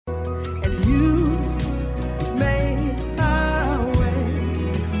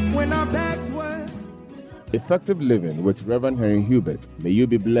Effective Living with Reverend Henry Hubert. May you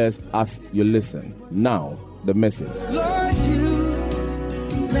be blessed as you listen. Now, the message. Lord,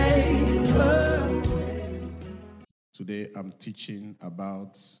 you made a way. Today I'm teaching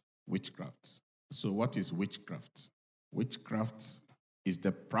about witchcraft. So what is witchcraft? Witchcraft is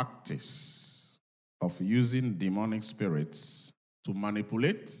the practice of using demonic spirits to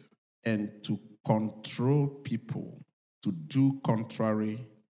manipulate and to control people to do contrary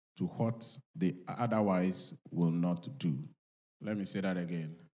to what they otherwise will not do. Let me say that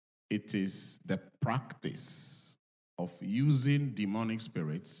again. It is the practice of using demonic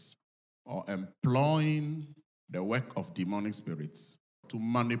spirits or employing the work of demonic spirits to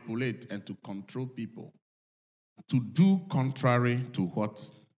manipulate and to control people, to do contrary to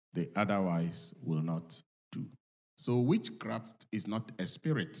what they otherwise will not do. So witchcraft is not a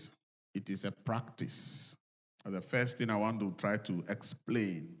spirit, it is a practice. As the first thing I want to try to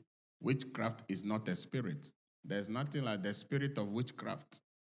explain, witchcraft is not a spirit. There's nothing like the spirit of witchcraft.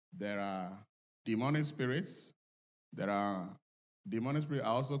 There are demonic spirits. Demonic spirits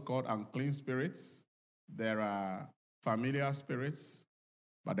are also called unclean spirits. There are familiar spirits,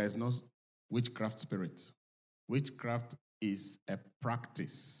 but there's no witchcraft spirit. Witchcraft is a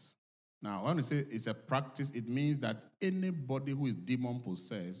practice. Now, when we say it's a practice, it means that anybody who is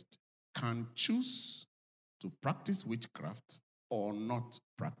demon-possessed can choose to practice witchcraft or not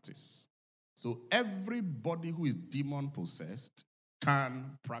practice. So everybody who is demon-possessed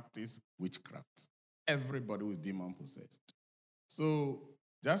can practice witchcraft. Everybody who is demon-possessed. So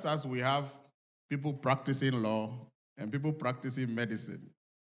just as we have people practicing law and people practicing medicine,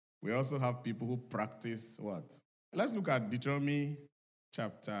 we also have people who practice what? Let's look at Deuteronomy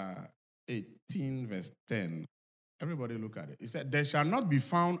chapter 18, verse 10. Everybody look at it. It said, "There shall not be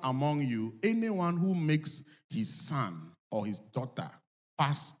found among you anyone who makes his son or his daughter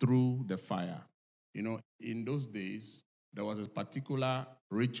pass through the fire." You know, in those days, there was a particular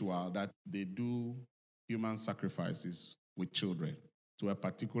ritual that they do human sacrifices with children to a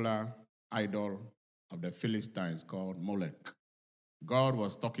particular idol of the Philistines called Molech. God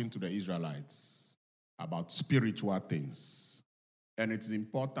was talking to the Israelites about spiritual things. And it's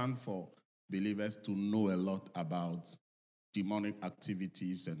important for believers to know a lot about demonic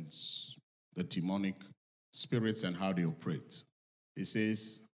activities and the demonic spirits and how they operate. It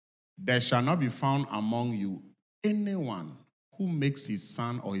says, "There shall not be found among you anyone who makes his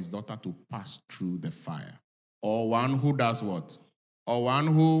son or his daughter to pass through the fire." Or one who does what? Or one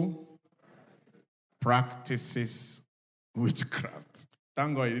who practices witchcraft.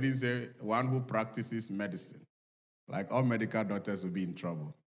 Thank God he didn't say one who practices medicine. Like all medical doctors will be in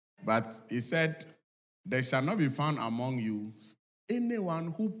trouble. But he said, "There shall not be found among you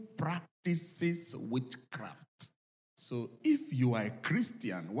anyone who practices witchcraft." So if you are a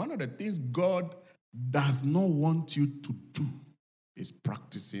Christian, one of the things God does not want you to do is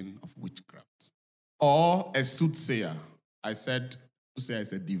practicing of witchcraft. Or a soothsayer. I said soothsayer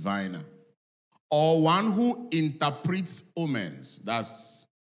is a diviner. Or one who interprets omens. That's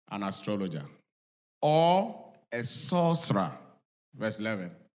an astrologer. Or a sorcerer. Verse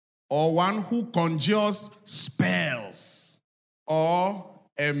 11. Or one who conjures spells. Or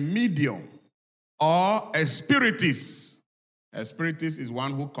a medium. Or a spiritist. A spiritist is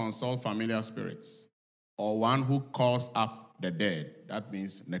one who consults familiar spirits. Or one who calls up the dead. That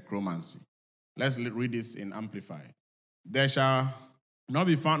means necromancy. Let's read this in Amplified. "There shall not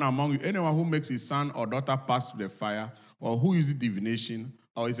be found among you anyone who makes his son or daughter pass through the fire, or who uses divination,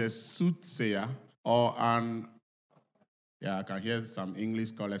 or is a soothsayer, or an..." Yeah, I can hear some English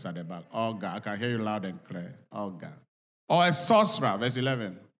scholars at the back. "Augur." I can hear you loud and clear. "Augur." Or a sorcerer, verse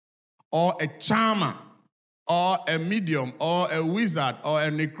 11. Or a charmer, or a medium, or a wizard, or a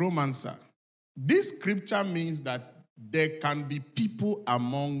necromancer. This scripture means that there can be people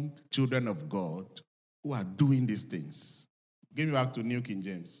among children of God who are doing these things. Give me back to New King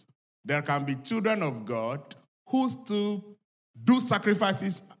James. There can be children of God who still do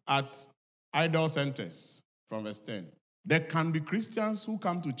sacrifices at idol centers, from verse 10. There can be Christians who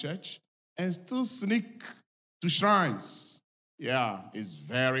come to church and still sneak to shrines. Yeah, it's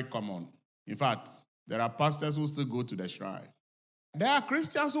very common. In fact, there are pastors who still go to the shrine. There are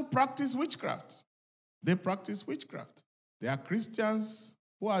Christians who practice witchcraft. They practice witchcraft. There are Christians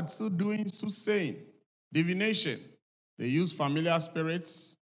who are still doing soothsaying, divination. They use familiar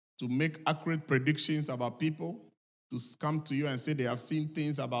spirits to make accurate predictions about people, to come to you and say they have seen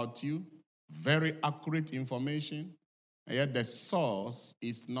things about you, very accurate information, and yet the source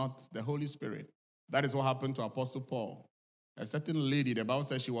is not the Holy Spirit. That is what happened to Apostle Paul. A certain lady, the Bible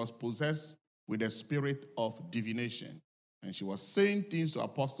says she was possessed with the spirit of divination, and she was saying things to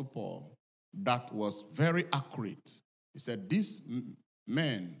Apostle Paul that was very accurate. He said, these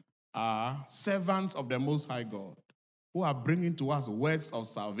men are servants of the Most High God who are bringing to us words of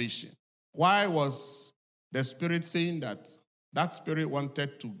salvation. Why was the Spirit saying that? That spirit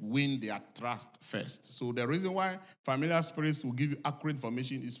wanted to win their trust first. So the reason why familiar spirits will give you accurate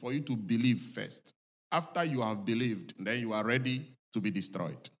information is for you to believe first. After you have believed, then you are ready to be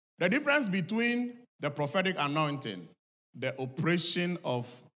destroyed. The difference between the prophetic anointing, the operation of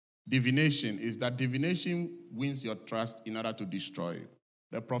divination, is that divination wins your trust in order to destroy you.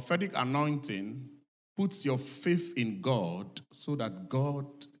 The prophetic anointing puts your faith in God so that God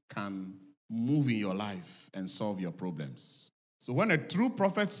can move in your life and solve your problems. So when a true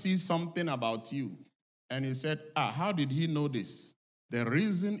prophet sees something about you and he said, how did he know this? The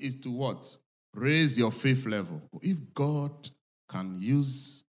reason is to what? Raise your faith level. If God can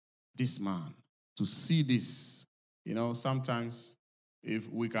use this man to see this, sometimes if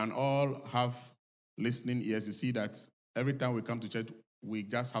we can all have listening ears, you see that every time we come to church, we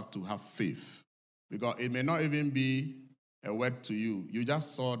just have to have faith. Because it may not even be a word to you. You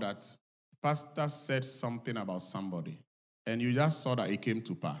just saw that pastor said something about somebody, and you just saw that it came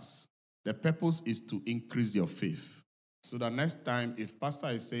to pass. The purpose is to increase your faith. So that next time, if pastor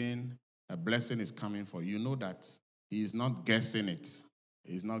is saying a blessing is coming for you, you know that he is not guessing it.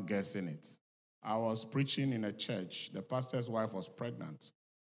 He's not guessing it. I was preaching in a church. The pastor's wife was pregnant.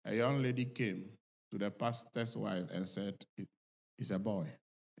 A young lady came to the pastor's wife and said, it's a boy.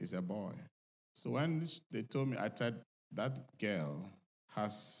 It's a boy. So when they told me, I said, that girl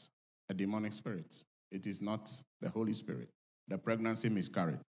has a demonic spirit. It is not the Holy Spirit. The pregnancy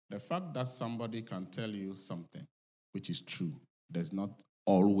miscarried. The fact that somebody can tell you something which is true does not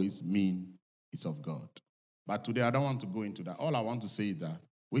always mean it's of God. But today, I don't want to go into that. All I want to say is that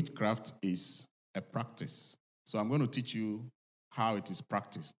witchcraft is a practice. So I'm going to teach you how it is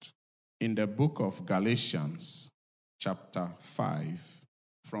practiced. In the book of Galatians, chapter 5,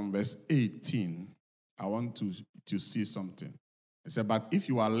 from verse 18, I want to see something. It said, but if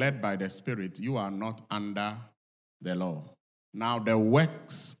you are led by the Spirit, you are not under the law. Now the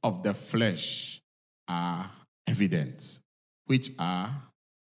works of the flesh are evident, which are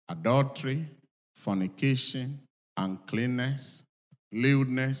adultery, fornication, uncleanness,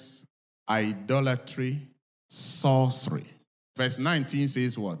 lewdness, idolatry, sorcery. Verse 19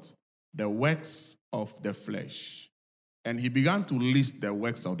 says what? The works of the flesh. And he began to list the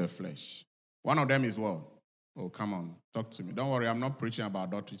works of the flesh. One of them is what? Oh, come on, talk to me. Don't worry, I'm not preaching about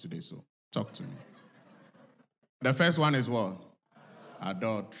adultery today, so talk to me. The first one is what?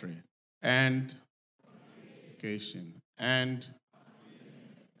 Adultery. And fornication. And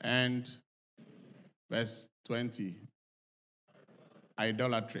verse 20.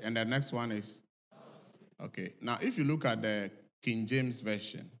 Idolatry. And the next one is? Okay. Now, if you look at the King James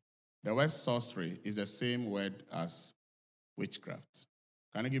Version, the word sorcery is the same word as witchcraft.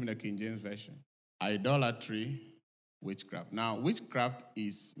 Can you give me the King James Version? Idolatry, witchcraft. Now, witchcraft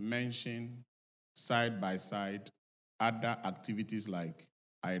is mentioned side by side other activities like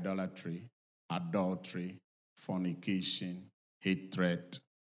idolatry, adultery, fornication, hatred,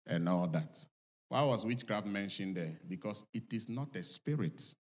 and all that. Why was witchcraft mentioned there? Because it is not a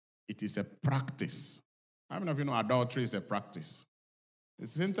spirit. It is a practice. How many of you know adultery is a practice? At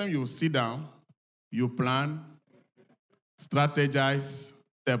the same time, you sit down, you plan, strategize,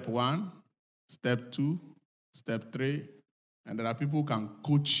 step 1, step 2, step 3, and there are people who can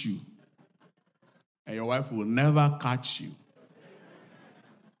coach you, and your wife will never catch you.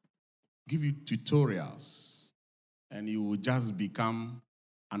 Give you tutorials, and you will just become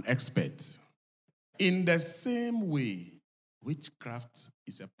an expert. In the same way, witchcraft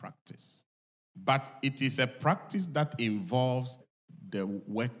is a practice, but it is a practice that involves the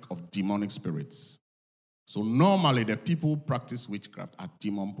work of demonic spirits. So normally the people who practice witchcraft are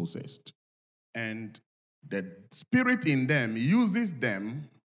demon-possessed. And the spirit in them uses them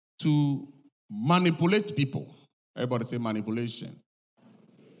to manipulate people. Everybody say manipulation.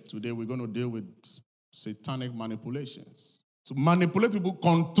 Today we're going to deal with satanic manipulations. So manipulate people,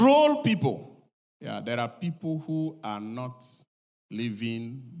 control people. Yeah, there are people who are not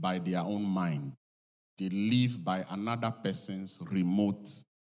living by their own mind. They live by another person's remote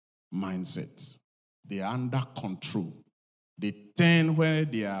mindset. They are under control. They turn where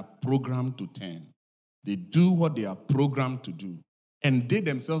they are programmed to turn. They do what they are programmed to do. And they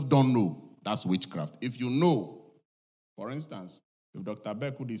themselves don't know. That's witchcraft. If you know, for instance, if Dr.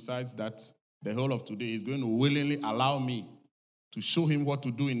 Beku decides that the whole of today is going to willingly allow me to show him what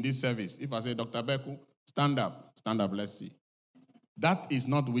to do in this service. If I say, Dr. Beku, stand up, let's see. That is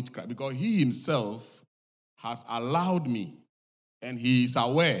not witchcraft because he himself has allowed me and he is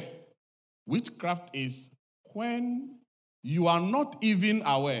aware Witchcraft is when you are not even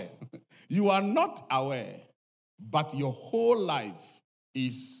aware. You are not aware, but your whole life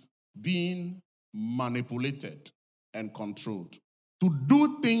is being manipulated and controlled to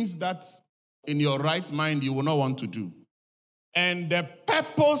do things that in your right mind you will not want to do. And the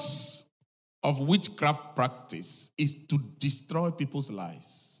purpose of witchcraft practice is to destroy people's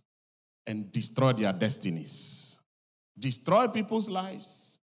lives and destroy their destinies. Destroy people's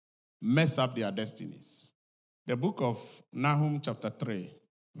lives, mess up their destinies. The book of Nahum chapter 3,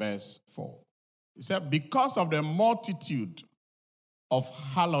 verse 4. It said, because of the multitude of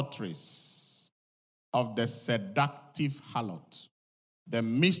harlotries, of the seductive harlot, the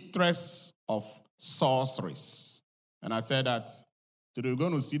mistress of sorceries. And I said that, so we're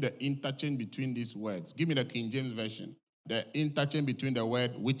going to see the interchange between these words. Give me the King James Version. The interchange between the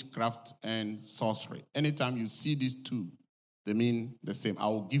word witchcraft and sorcery. Anytime you see these two, they mean the same. I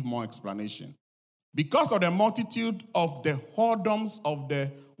will give more explanation. Because of the multitude of the whoredoms of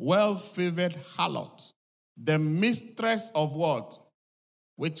the well-favored harlot, the mistress of what?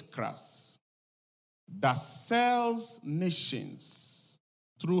 Witchcrafts, that sells nations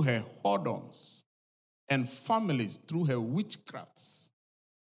through her whoredoms and families through her witchcrafts.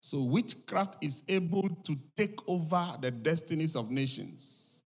 So witchcraft is able to take over the destinies of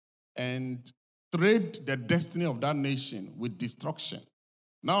nations and trade the destiny of that nation with destruction.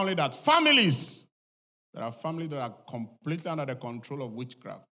 Not only that, families. There are families that are completely under the control of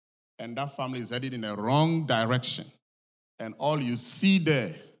witchcraft, and that family is headed in a wrong direction. And all you see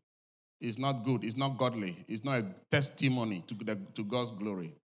there is not good, it's not godly, it's not a testimony to God's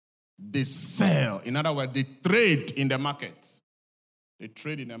glory. They sell. In other words, they trade in the market. They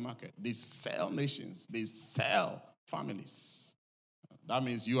trade in the market. They sell nations. They sell families. That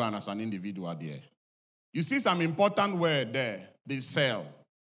means you and as an individual there. You see some important word there. They sell.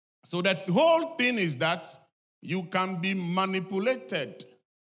 So that whole thing is that you can be manipulated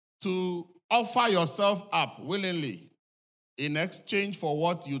to offer yourself up willingly in exchange for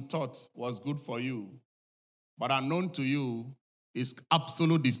what you thought was good for you, but unknown to you is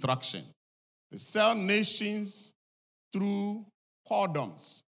absolute destruction. They sell nations through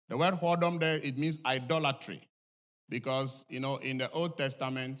whoredoms. The word whoredom there, it means idolatry. Because, in the Old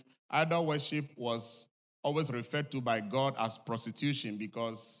Testament, idol worship was always referred to by God as prostitution,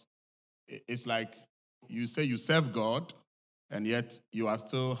 because it's like you say you serve God, and yet you are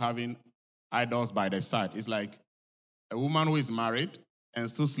still having idols by the side. It's like a woman who is married and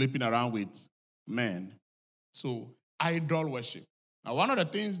still sleeping around with men. So, idol worship. Now, one of the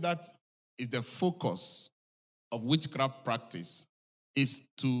things that is the focus of witchcraft practice is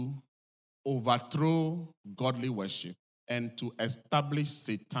to overthrow godly worship and to establish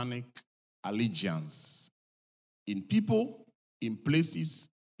satanic allegiance in people, in places,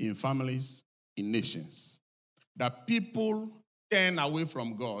 in families, in nations. That people turn away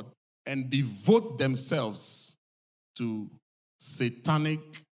from God and devote themselves to satanic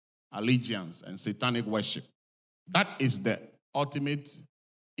allegiance and satanic worship. That is the ultimate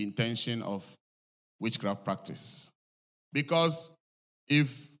intention of witchcraft practice. Because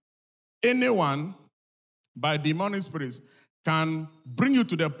if anyone, by demonic spirits, can bring you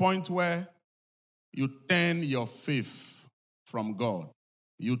to the point where you turn your faith from God,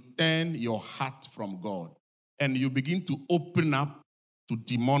 you turn your heart from God, and you begin to open up to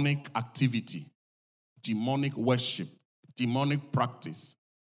demonic activity, demonic worship, demonic practice.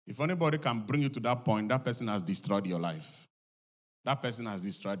 If anybody can bring you to that point, that person has destroyed your life. That person has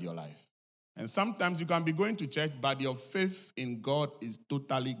destroyed your life. And sometimes you can be going to church, but your faith in God is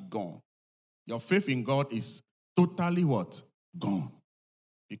totally gone. Your faith in God is totally what? Gone.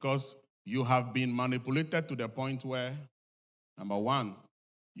 Because you have been manipulated to the point where, number one,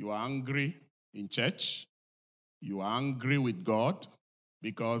 you are angry in church. You are angry with God,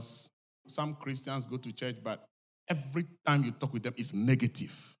 because some Christians go to church, but every time you talk with them, it's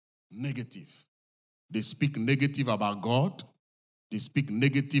negative. Negative. They speak negative about God. They speak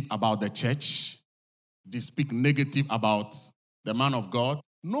negative about the church. They speak negative about the man of God.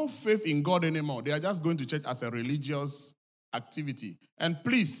 No faith in God anymore. They are just going to church as a religious activity. And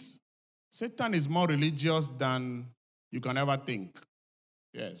please, Satan is more religious than you can ever think.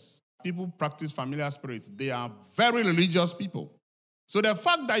 Yes. People practice familiar spirits. They are very religious people. So the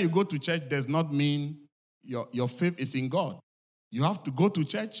fact that you go to church does not mean your faith is in God. You have to go to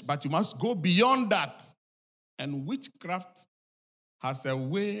church, but you must go beyond that. And witchcraft has a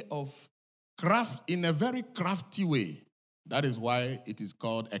way of craft, in a very crafty way. That is why it is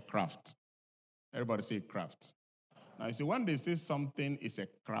called a craft. Everybody say craft. Now, you see, when they say something is a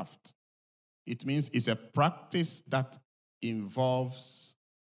craft, it means it's a practice that involves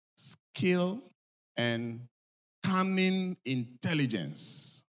skill and cunning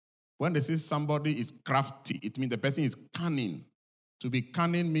intelligence. When they say somebody is crafty, it means the person is cunning. To be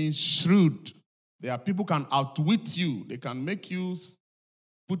cunning means shrewd. There are people who can outwit you. They can make you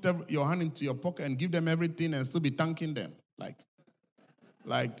put your hand into your pocket and give them everything and still be thanking them.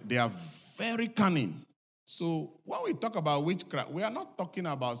 Like they are very cunning. So when we talk about witchcraft, we are not talking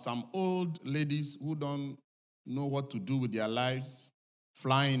about some old ladies who don't know what to do with their lives,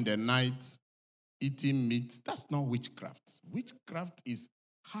 flying in the night, eating meat. That's not witchcraft. Witchcraft is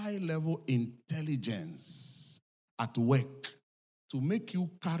high-level intelligence at work to make you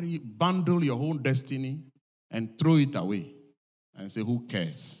bundle your own destiny and throw it away and say, who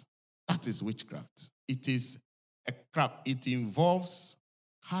cares? That is witchcraft. It is a craft. It involves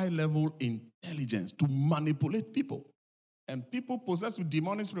high-level intelligence to manipulate people. And people possessed with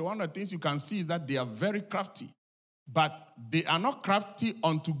demonic spirit, one of the things you can see is that they are very crafty. But they are not crafty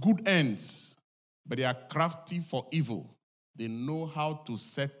unto good ends, but they are crafty for evil. They know how to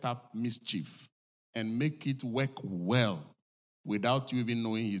set up mischief and make it work well without you even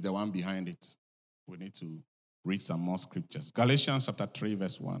knowing he's the one behind it. We need to read some more scriptures. Galatians chapter 3,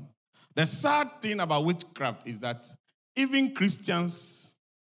 verse 1. The sad thing about witchcraft is that even Christians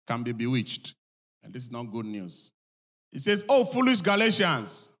can be bewitched. And this is not good news. It says, oh, foolish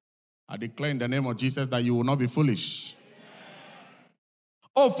Galatians, I declare in the name of Jesus that you will not be foolish.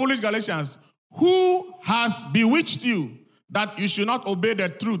 Oh, foolish Galatians, who has bewitched you that you should not obey the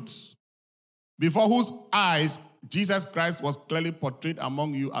truth, before whose eyes Jesus Christ was clearly portrayed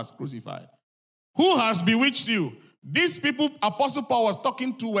among you as crucified? Who has bewitched you? These people Apostle Paul was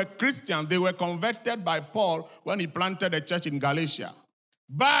talking to were Christians. They were converted by Paul when he planted a church in Galatia.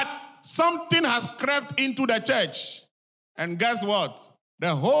 But something has crept into the church. And guess what?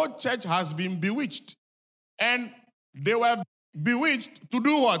 The whole church has been bewitched. And they were bewitched to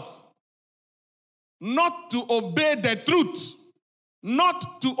do what? Not to obey the truth.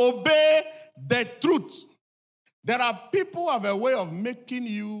 Not to obey the truth. There are people who have a way of making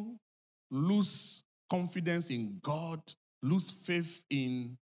you lose confidence in God, lose faith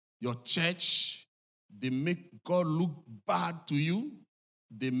in your church. They make God look bad to you.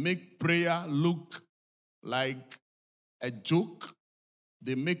 They make prayer look like a joke.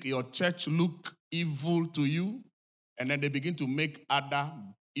 They make your church look evil to you. And then they begin to make other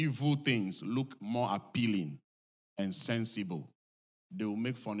evil things look more appealing and sensible. They will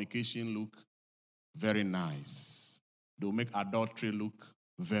make fornication look very nice. They will make adultery look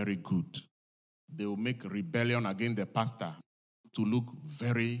very good. They will make rebellion against the pastor to look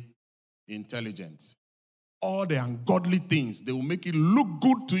very intelligent. All the ungodly things, they will make it look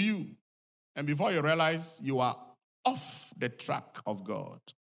good to you. And before you realize, you are off the track of God,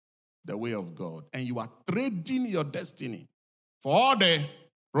 the way of God. And you are trading your destiny for all the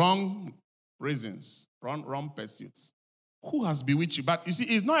wrong reasons, wrong pursuits. Who has bewitched you? But you see,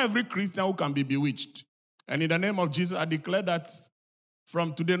 it's not every Christian who can be bewitched. And in the name of Jesus, I declare that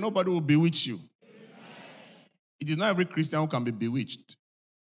from today, nobody will bewitch you. It is not every Christian who can be bewitched.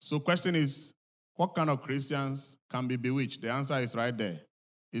 So question is, what kind of Christians can be bewitched? The answer is right there.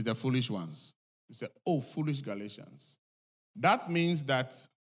 It's the foolish ones. He said, oh, foolish Galatians. That means that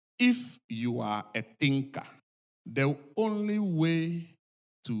if you are a thinker, the only way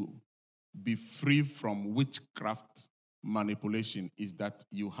to be free from witchcraft manipulation is that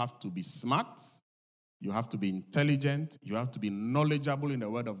you have to be smart, you have to be intelligent, you have to be knowledgeable in the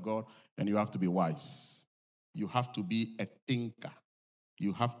Word of God, and you have to be wise. You have to be a thinker.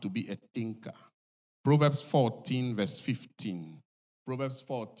 You have to be a thinker. Proverbs 14, verse 15. Proverbs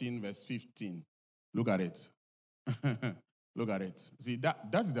 14, verse 15. Look at it. Look at it. See,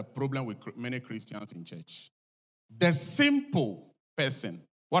 that's the problem with many Christians in church. The simple person,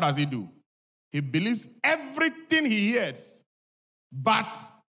 what does he do? He believes everything he hears. But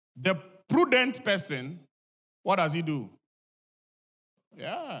the prudent person, what does he do?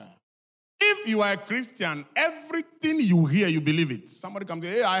 Yeah. If you are a Christian, everything you hear, you believe it. Somebody comes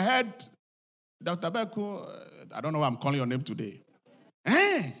and says, hey, I heard Dr. Beku, I don't know why I'm calling your name today.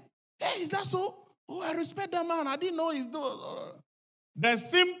 Hey, is that so? Oh, I respect that man. I didn't know he's doing. The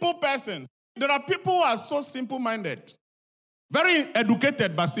simple person. There are people who are so simple-minded. Very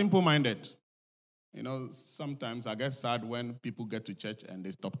educated, but simple-minded. You know, sometimes I get sad when people get to church and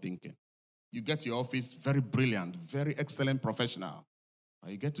they stop thinking. You get to your office, very brilliant, very excellent professional.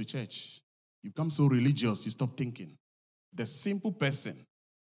 But you get to church, you become so religious, you stop thinking. The simple person,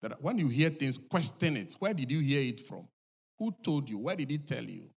 that when you hear things, question it. Where did you hear it from? Who told you? Where did he tell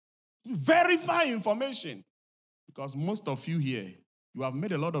you? Verify information. Because most of you here, you have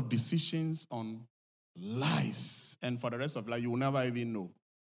made a lot of decisions on lies. And for the rest of life, you will never even know.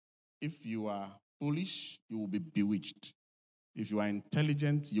 if you are foolish, you will be bewitched. If you are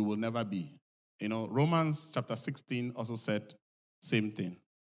intelligent, you will never be. You know, Romans chapter 16 also said same thing.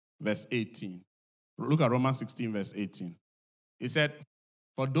 Verse 18. Look at Romans 16, verse 18. It said,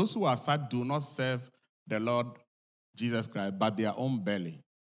 for those who are sad do not serve the Lord Jesus Christ, but their own belly.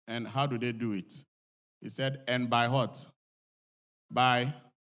 And how do they do it? It said, and by what?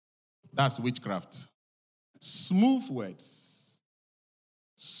 That's witchcraft. Smooth words.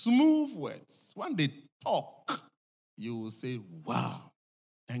 Smooth words. When they talk, you will say, wow,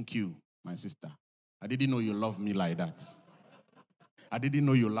 thank you, my sister. I didn't know you love me like that. I didn't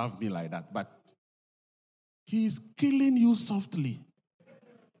know you love me like that. But he's killing you softly.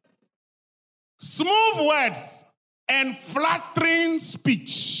 Smooth words and flattering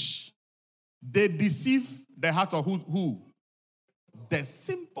speech. They deceive the heart of who? The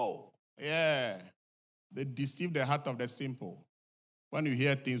simple. Yeah. They deceive the heart of the simple. When you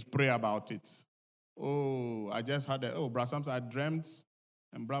hear things, pray about it. Oh, I just had Brother Samson, I dreamt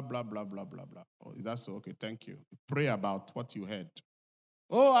and blah, blah, blah, blah, blah, blah. Oh, that's so okay, thank you. Pray about what you heard.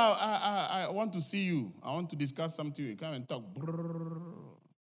 Oh, I want to see you. I want to discuss something. You come and talk. Brrr.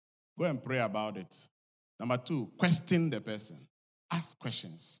 Go and pray about it. Number 2, question the person. Ask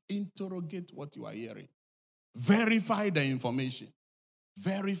questions. Interrogate what you are hearing. Verify the information.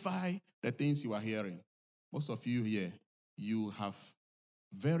 Verify the things you are hearing. Most of you here, you have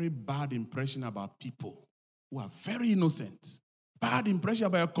very bad impression about people who are very innocent. Bad impression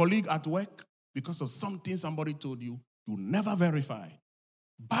about a colleague at work because of something somebody told you. You never verify.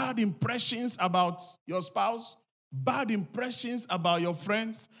 Bad impressions about your spouse. Bad impressions about your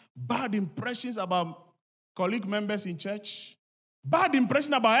friends. Bad impressions about colleague members in church. Bad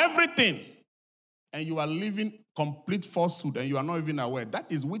impression about everything. And you are living complete falsehood and you are not even aware. That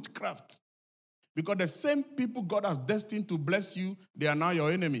is witchcraft. Because the same people God has destined to bless you, they are now your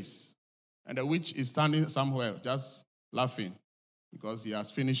enemies. And the witch is standing somewhere just laughing because he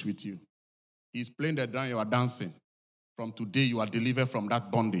has finished with you. He's playing the drum, you are dancing. From today, you are delivered from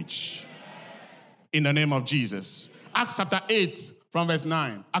that bondage. In the name of Jesus. Acts chapter 8 from verse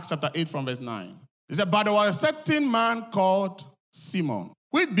 9. Acts chapter 8 from verse 9. It said, but there was a certain man called Simon,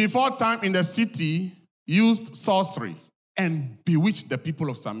 which before time in the city used sorcery and bewitched the people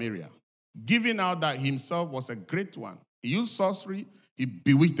of Samaria, giving out that himself was a great one. He used sorcery, he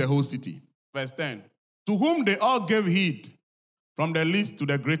bewitched the whole city. Verse 10. To whom they all gave heed, from the least to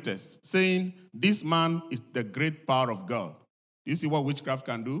the greatest, saying, this man is the great power of God. You see what witchcraft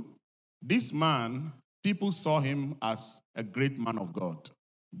can do? This man, people saw him as a great man of God.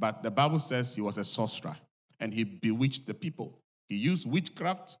 But the Bible says he was a sorcerer, and he bewitched the people. He used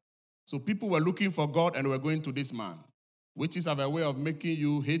witchcraft, so people were looking for God and were going to this man. Witches have a way of making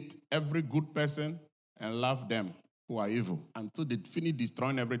you hate every good person and love them who are evil until they finish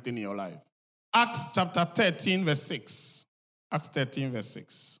destroying everything in your life. Acts chapter 13, verse 6. Acts 13, verse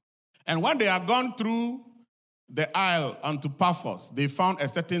 6. And when they had gone through the isle unto Paphos, they found a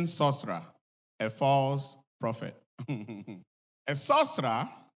certain sorcerer, a false prophet. A sorcerer,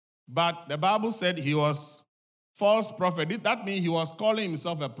 but the Bible said he was false prophet. That means he was calling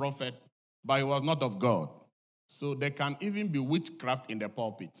himself a prophet, but he was not of God. So there can even be witchcraft in the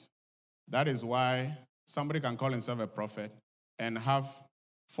pulpit. That is why somebody can call himself a prophet and have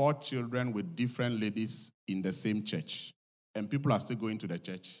 4 children with different ladies in the same church. And people are still going to the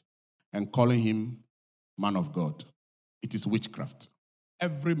church and calling him man of God. It is witchcraft.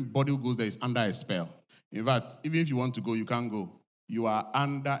 Everybody who goes there is under a spell. In fact, even if you want to go, you can't go. You are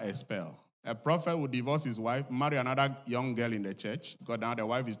under a spell. A prophet would divorce his wife, marry another young girl in the church, because now the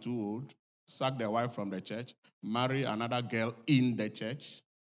wife is too old, sack the wife from the church, marry another girl in the church,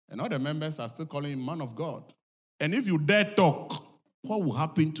 and all the members are still calling him man of God. And if you dare talk, what will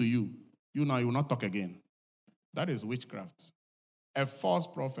happen to you? You will not talk again. That is witchcraft. A false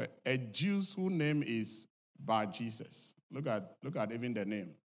prophet, a Jew whose name is Bar Jesus. Look at even the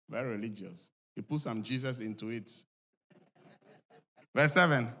name. Very religious. He put some Jesus into it. Verse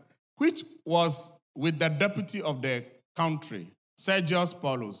 7. Which was with the deputy of the country, Sergius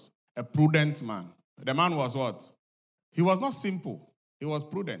Paulus, a prudent man. The man was what? He was not simple. He was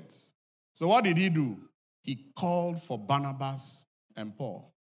prudent. So what did he do? He called for Barnabas and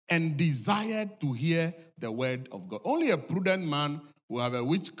Paul and desired to hear the word of God. Only a prudent man will have a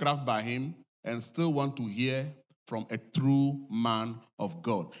witchcraft by him and still want to hear from a true man of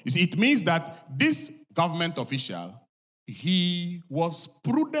God. You see, it means that this government official, he was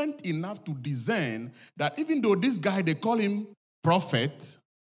prudent enough to discern that even though this guy, they call him prophet,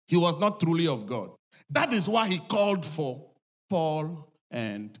 he was not truly of God. That is why he called for Paul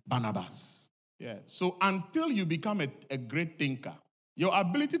and Barnabas. Yeah. So until you become a great thinker, your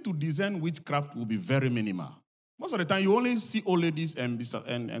ability to discern witchcraft will be very minimal. Most of the time, you only see old ladies and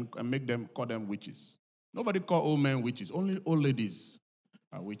make them call them witches. Nobody call old men witches. Only old ladies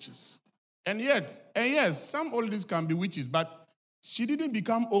are witches. And yes, some old ladies can be witches, but she didn't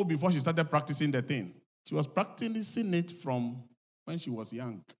become old before she started practicing the thing. She was practicing it from when she was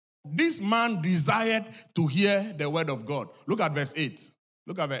young. This man desired to hear the word of God. Look at verse 8.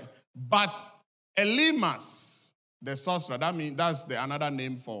 Look at it. But Elimas, the sorcerer, that's another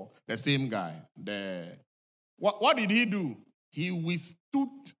name for the same guy. What did he do? He withstood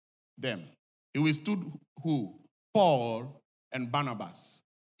them. He withstood who? Paul and Barnabas.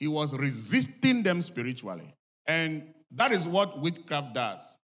 He was resisting them spiritually. And that is what witchcraft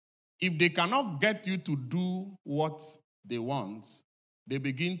does. If they cannot get you to do what they want, they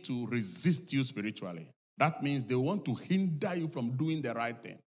begin to resist you spiritually. That means they want to hinder you from doing the right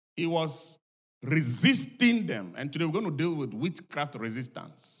thing. He was resisting them. And today we're going to deal with witchcraft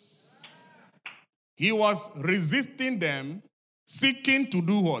resistance. He was resisting them, seeking to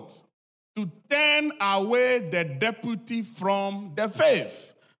do what? To turn away the deputy from the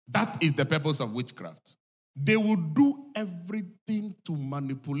faith. That is the purpose of witchcraft. They will do everything to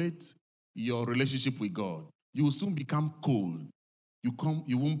manipulate your relationship with God. You will soon become cold.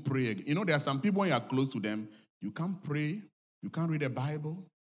 You won't pray again. You know, there are some people when you are close to them, you can't pray, you can't read the Bible.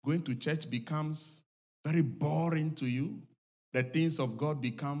 Going to church becomes very boring to you. The things of God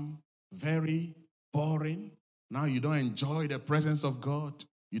become very boring. Now you don't enjoy the presence of God.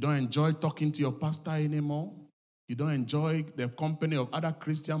 You don't enjoy talking to your pastor anymore. You don't enjoy the company of other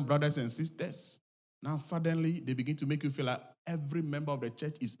Christian brothers and sisters. Now suddenly they begin to make you feel like every member of the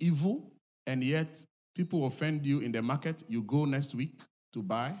church is evil, and yet people offend you in the market. You go next week to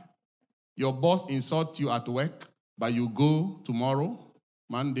buy. Your boss insults you at work, but you go tomorrow,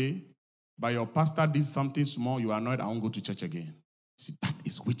 Monday. But your pastor did something small, you are annoyed, I won't go to church again. See, that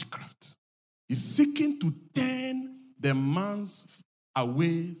is witchcraft. He's seeking to turn the man's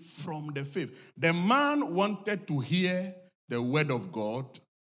away from the faith. The man wanted to hear the word of God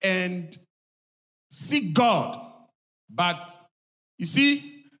and seek God. But you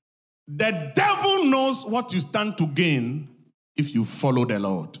see, the devil knows what you stand to gain if you follow the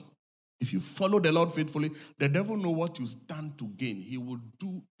Lord. If you follow the Lord faithfully, the devil knows what you stand to gain. He will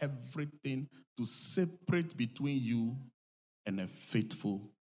do everything to separate between you and a faithful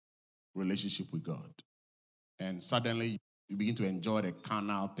relationship with God. And suddenly, you begin to enjoy the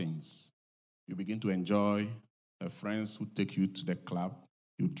carnal things. You begin to enjoy the friends who take you to the club.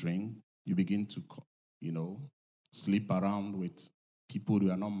 You drink. You begin to, sleep around with people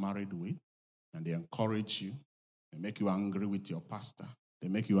you are not married with. And they encourage you. They make you angry with your pastor. They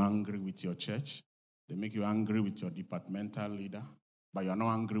make you angry with your church. They make you angry with your departmental leader. But you're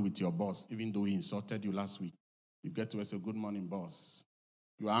not angry with your boss, even though he insulted you last week. You get to say, good morning, boss.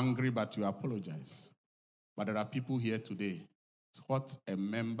 You are angry, but you apologize. But there are people here today. What a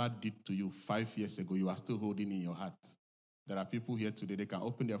member did to you 5 years ago, you are still holding in your heart. There are people here today, they can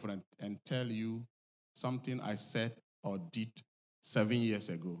open their phone and tell you something I said or did 7 years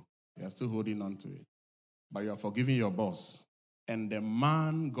ago. You are still holding on to it. But you are forgiving your boss. And the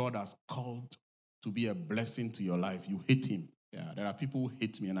man God has called to be a blessing to your life, you hate him. Yeah, there are people who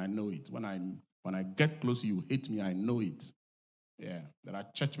hate me, and I know it. When I get close to you, hate me, I know it. Yeah, there are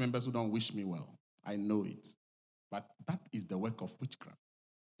church members who don't wish me well. I know it. But that is the work of witchcraft.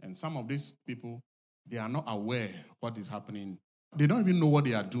 And some of these people, they are not aware what is happening. They don't even know what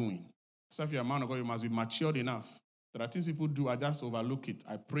they are doing. So if you're a man of God, you must be matured enough. There are things people do, I just overlook it.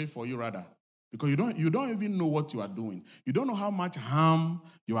 I pray for you rather. Because you don't even know what you are doing. You don't know how much harm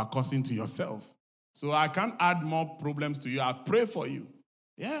you are causing to yourself. So I can't add more problems to you. I pray for you.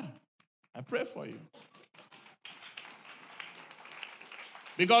 Yeah, I pray for you.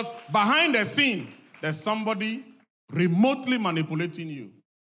 Because behind the scene, there's somebody remotely manipulating you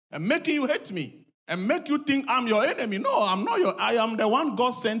and making you hate me and make you think I'm your enemy. No, I'm not I am the one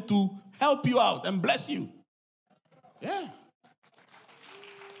God sent to help you out and bless you. Yeah.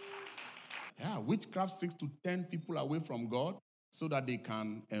 Yeah, witchcraft seeks to turn people away from God so that they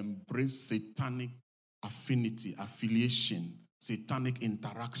can embrace satanic affinity, affiliation, satanic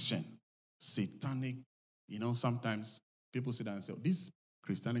interaction, satanic, sometimes people sit down and say, this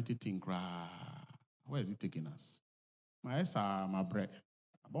Christianity thing, where is it taking us? My bread.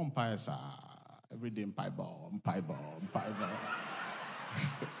 Every day, ball.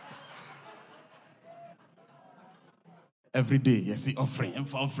 Every day, you see offering,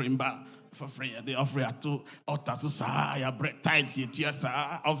 the offering at two altars, ya bread tight,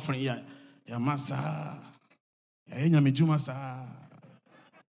 ya offering, ya masa, ya nyamijuma sa.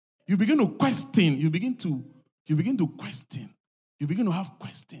 You begin to question. You begin to question. You begin to have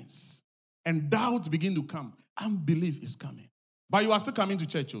questions. And doubts begin to come. Unbelief is coming. But you are still coming to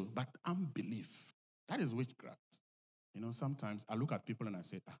church, but unbelief. That is witchcraft. Sometimes I look at people and I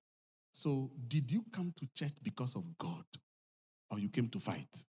say, so did you come to church because of God? Or you came to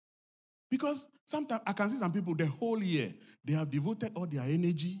fight? Because sometimes I can see some people the whole year, they have devoted all their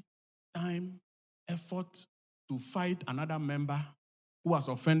energy, time, effort to fight another member who has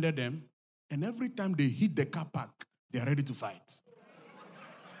offended them. And every time they hit the car park, they are ready to fight.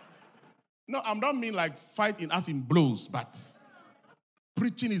 No, I don't mean like fighting as in blows, but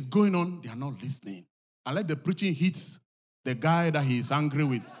preaching is going on, they are not listening. Unless the preaching hits the guy that he is angry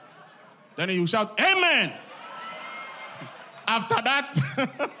with. Then you shout, amen. After that,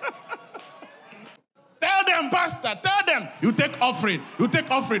 tell them, pastor, tell them. You take offering.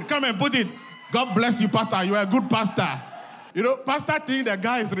 Come and put it. God bless you, pastor. You are a good pastor. Pastor thinks the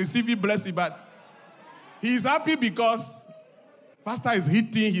guy is receiving blessing, but he is happy because pastor is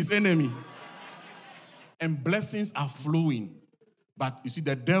hitting his enemy. And blessings are flowing. But you see,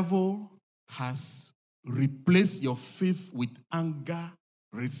 the devil has replaced your faith with anger,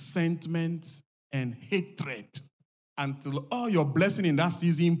 resentment, and hatred until all your blessing in that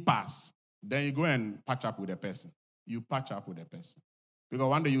season pass. Then you go and patch up with the person. You patch up with the person. Because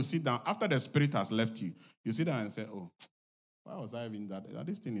one day you sit down, after the spirit has left you, you sit down and say, oh, why was I even that?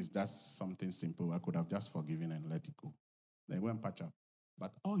 This thing is just something simple. I could have just forgiven and let it go. Then you go and patch up.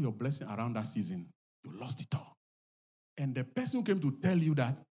 But all your blessing around that season, you lost it all. And the person who came to tell you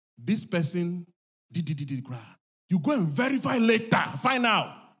that this person did cry, you go and verify later, find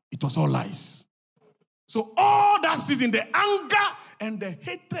out it was all lies. So all that season, the anger and the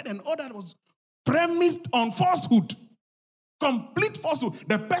hatred and all that was premised on falsehood. Complete falsehood.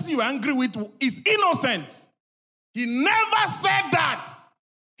 The person you're angry with is innocent. He never said that.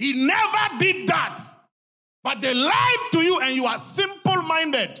 He never did that. But they lied to you and you are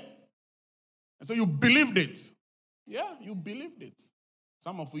simple-minded. And so you believed it. Yeah, you believed it.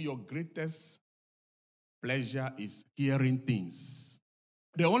 Some of you, your greatest pleasure is hearing things.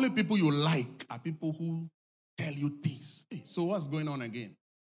 The only people you like are people who tell you things. Hey, so what's going on again?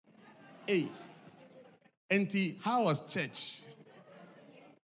 Hey, Auntie, how was church?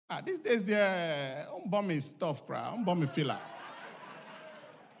 These days, they're unbombing stuff, unbombing filler.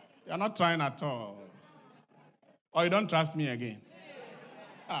 You're not trying at all. Or you don't trust me again.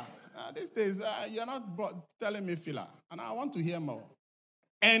 These days, you're not telling me filler. And I want to hear more.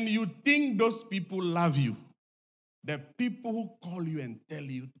 And you think those people love you. The people who call you and tell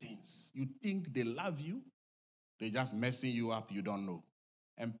you things, you think they love you, they're just messing you up, you don't know.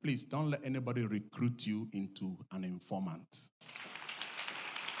 And please, don't let anybody recruit you into an informant.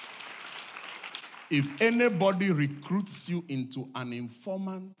 If anybody recruits you into an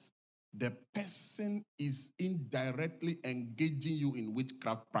informant, the person is indirectly engaging you in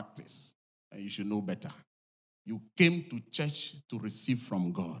witchcraft practice. And you should know better. You came to church to receive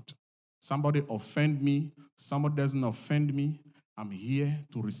from God. Somebody offend me, somebody doesn't offend me, I'm here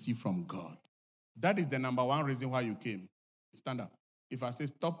to receive from God. That is the number one reason why you came. Stand up. If I say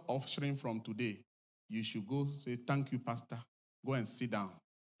stop ushering from today, you should go say, thank you, pastor. Go and sit down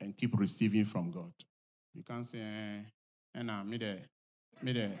and keep receiving from God. You can't say,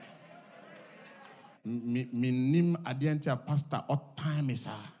 nim adiantia pastor all time is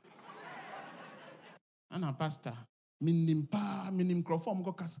Anna pastor. Minim crofom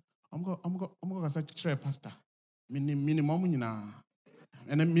go kas. I'm go kasa pastor. Minimum nyina.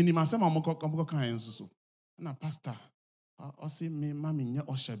 And minimum some I'm go kan so. Anna pastor. I say me mami nya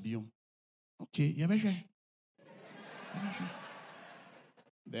oshabium. Okay, yeah,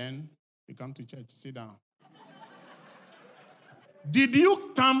 Then you come to church, sit down. Did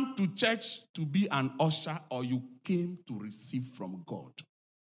you come to church to be an usher or you came to receive from God?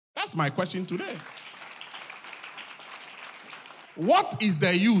 That's my question today. What is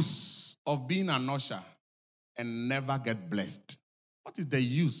the use of being an usher and never get blessed? What is the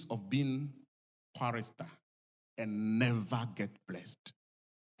use of being chorister and never get blessed?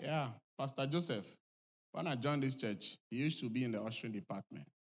 Yeah, Pastor Joseph, when I joined this church, he used to be in the ushering department.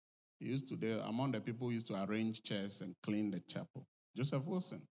 He used to be among the people who used to arrange chairs and clean the chapel. Joseph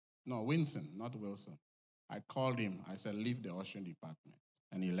Wilson. No, Winson, not Wilson. I called him. I said, leave the ushering department.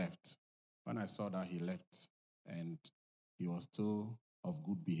 And he left. When I saw that, he left. And he was still of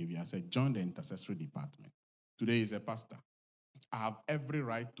good behavior. I said, join the intercessory department. Today he's a pastor. I have every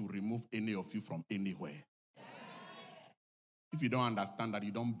right to remove any of you from anywhere. If you don't understand that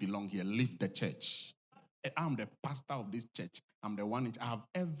you don't belong here, leave the church. I'm the pastor of this church. I'm the one. I have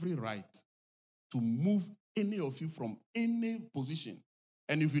every right to move any of you from any position.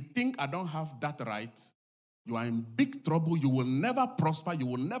 And if you think I don't have that right, You are in big trouble. You will never prosper. You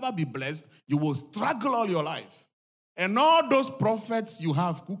will never be blessed. You will struggle all your life. And all those prophets you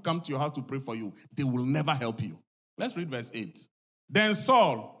have who come to your house to pray for you, they will never help you. Let's read verse 8. Then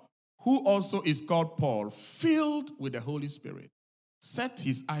Saul, who also is called Paul, filled with the Holy Spirit, set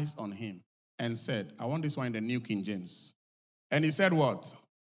his eyes on him and said, I want this one in the New King James. And he said what?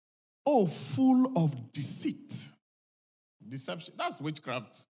 Oh, full of deceit. Deception. That's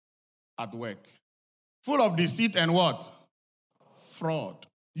witchcraft at work. Full of deceit and what? Fraud.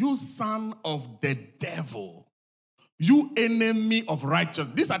 You son of the devil. You enemy of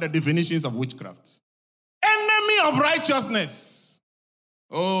righteousness. These are the definitions of witchcraft. Enemy of righteousness.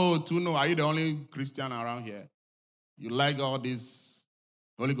 Oh, Tuno, are you the only Christian around here? You like all these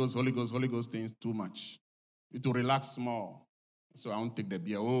Holy Ghost things too much. You to relax small. So I won't take the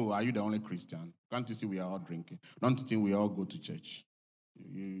beer. Oh, are you the only Christian? Can't you see we are all drinking? Don't you think we all go to church?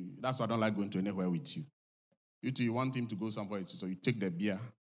 That's why I don't like going to anywhere with you. You two, you want him to go somewhere, so you take the beer.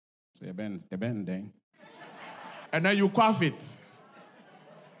 So you bend then. And then you quaff it.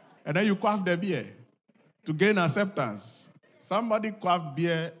 And then you quaff the beer to gain acceptance. Somebody quaffed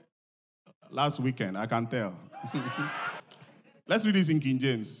beer last weekend, I can tell. Let's read this in King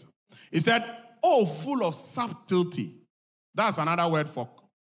James. He said, oh, full of subtlety. That's another word for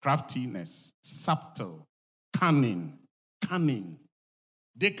craftiness. Subtle. Cunning.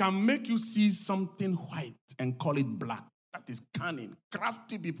 They can make you see something white and call it black. That is cunning.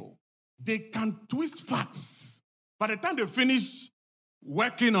 Crafty people. They can twist facts. By the time they finish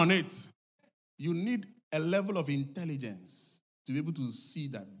working on it, you need a level of intelligence to be able to see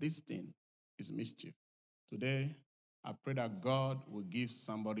that this thing is mischief. Today, I pray that God will give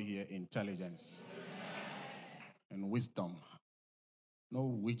somebody here intelligence and wisdom. No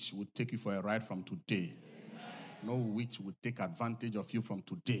witch will take you for a ride from today. No witch will take advantage of you from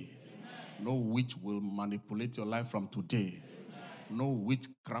today. No witch will manipulate your life from today. No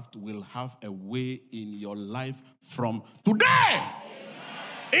witchcraft will have a way in your life from today.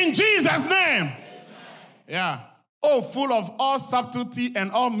 In Jesus' name. Yeah. Oh, full of all subtlety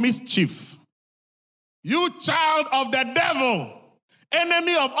and all mischief. You child of the devil,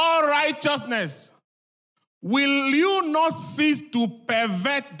 enemy of all righteousness, will you not cease to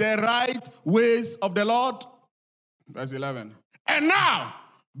pervert the right ways of the Lord? Verse 11. And now,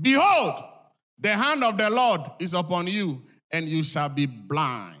 behold, the hand of the Lord is upon you, and you shall be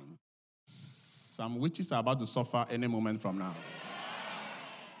blind. Some witches are about to suffer any moment from now.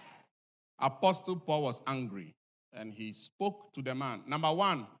 Apostle Paul was angry, and he spoke to the man. Number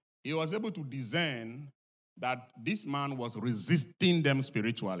one, he was able to discern that this man was resisting them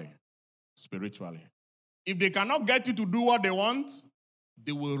spiritually. If they cannot get you to do what they want,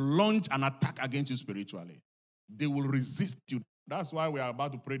 they will launch an attack against you spiritually. They will resist you. That's why we are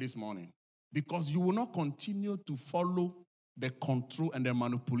about to pray this morning. Because you will not continue to follow the control and the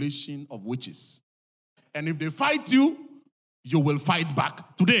manipulation of witches. And if they fight you, you will fight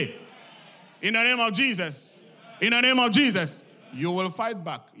back today. In the name of Jesus. In the name of Jesus. You will fight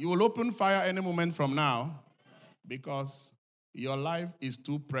back. You will open fire any moment from now because your life is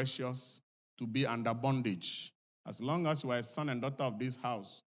too precious to be under bondage. As long as you are a son and daughter of this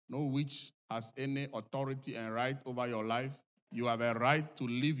house, no witch has any authority and right over your life. You have a right to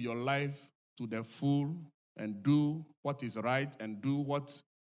live your life to the full and do what is right and do what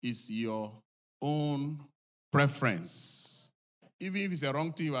is your own preference. Even if it's a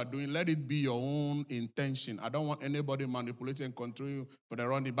wrong thing you are doing, let it be your own intention. I don't want anybody manipulating and controlling you for the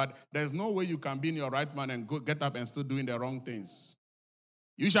wrong thing. But there's no way you can be in your right mind and get up and still doing the wrong things.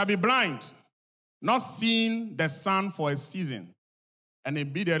 You shall be blind, not seeing the sun for a season. And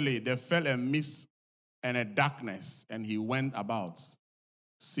immediately there fell a mist and a darkness, and he went about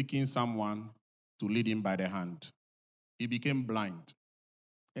seeking someone to lead him by the hand. He became blind.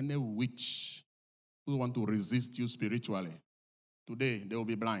 Any witch who want to resist you spiritually, today they will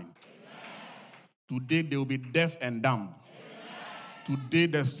be blind. Amen. Today they will be deaf and dumb. Amen. Today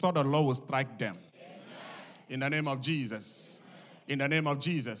the sword of the Lord will strike them. Amen. In the name of Jesus. Amen. In the name of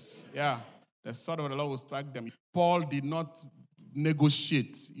Jesus. Yeah. The sword of the Lord will strike them. Paul did not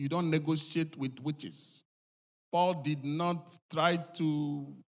negotiate. You don't negotiate with witches. Paul did not try to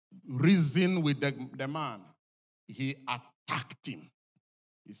reason with the man. He attacked him.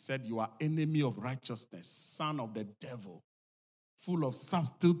 He said, you are enemy of righteousness, son of the devil, full of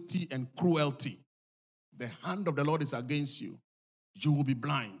subtlety and cruelty. The hand of the Lord is against you. You will be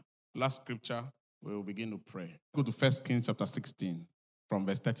blind. Last scripture, we will begin to pray. Go to 1 Kings chapter 16 from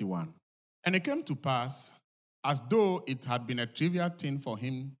verse 31. And it came to pass, as though it had been a trivial thing for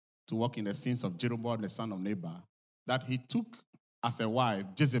him to walk in the sins of Jeroboam, the son of Nebat, that he took as a wife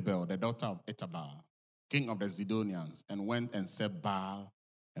Jezebel, the daughter of Ethabel, king of the Zidonians, and went and served Baal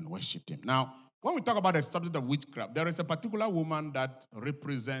and worshipped him. Now, when we talk about the subject of witchcraft, there is a particular woman that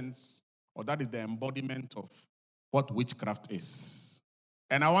represents, or that is the embodiment of what witchcraft is.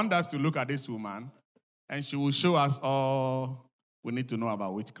 And I want us to look at this woman, and she will show us all we need to know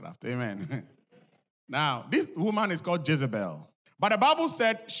about witchcraft. Amen. Now, this woman is called Jezebel. But the Bible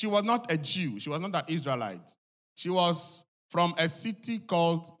said she was not a Jew. She was not an Israelite. She was from a city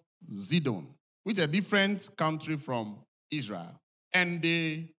called Zidon, which is a different country from Israel. And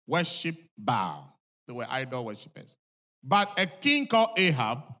they worship Baal. They were idol worshippers. But a king called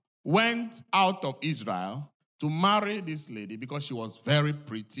Ahab went out of Israel to marry this lady because she was very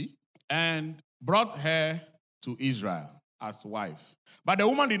pretty and brought her to Israel as wife. But the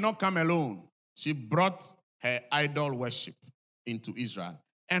woman did not come alone. She brought her idol worship into Israel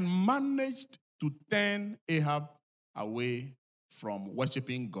and managed to turn Ahab away from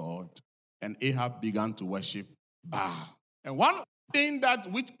worshiping God, and Ahab began to worship Baal. And one thing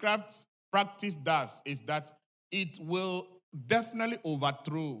that witchcraft practice does is that it will definitely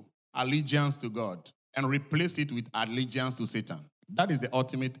overthrow allegiance to God and replace it with allegiance to Satan. That is the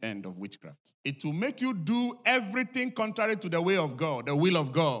ultimate end of witchcraft. It will make you do everything contrary to the way of God, the will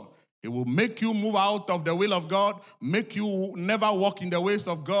of God. It will make you move out of the will of God, make you never walk in the ways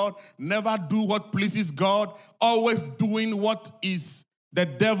of God, never do what pleases God, always doing what is the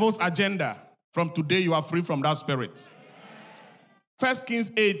devil's agenda. From today, you are free from that spirit. 1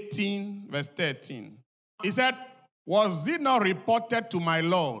 Kings 18, verse 13. He said, was it not reported to my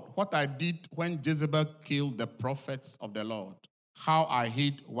Lord what I did when Jezebel killed the prophets of the Lord? How I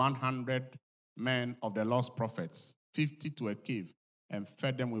hid 100 men of the lost prophets, 50 to a cave, and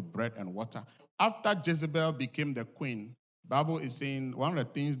fed them with bread and water. After Jezebel became the queen, Bible is saying one of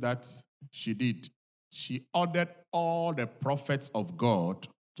the things that she did, she ordered all the prophets of God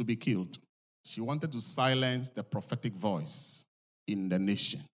to be killed. She wanted to silence the prophetic voice in the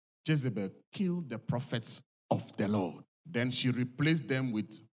nation. Jezebel killed the prophets of the Lord. Then she replaced them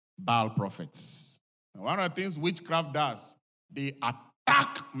with Baal prophets. And one of the things witchcraft does, they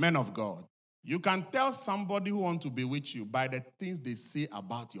attack men of God. You can tell somebody who wants to bewitch you by the things they say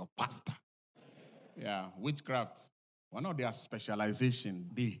about your pastor. Yeah, witchcraft, one of their specialization,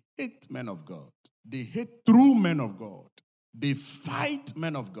 they hate men of God. They hate true men of God. They fight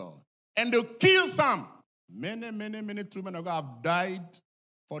men of God. And they'll kill some. Many true men of God have died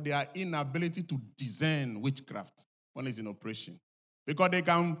for their inability to discern witchcraft when it's in operation. Because they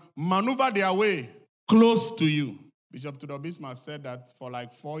can maneuver their way close to you. Bishop Tudor Bismarck said that for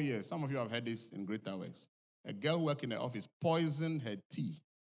like 4 years, some of you have heard this in greater ways, a girl working in the office poisoned her tea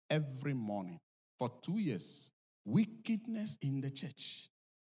every morning for 2 years. Wickedness in the church.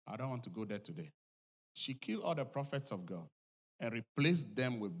 I don't want to go there today. She killed all the prophets of God and replaced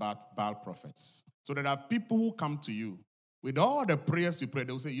them with Baal prophets. So there are people who come to you with all the prayers we pray.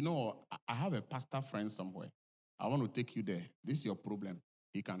 They will say, you know, I have a pastor friend somewhere. I want to take you there. This is your problem.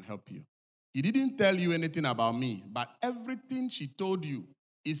 He can help you. He didn't tell you anything about me, but everything she told you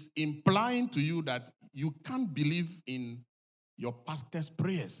is implying to you that you can't believe in your pastor's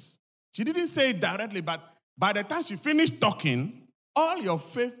prayers. She didn't say it directly, but by the time she finished talking, all your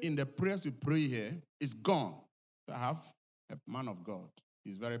faith in the prayers you pray here is gone. So I have a man of God.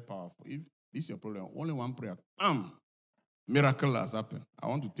 He's very powerful. If this is your problem, only one prayer, miracle has happened. I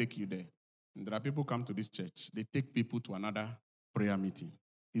want to take you there. And there are people who come to this church. They take people to another prayer meeting.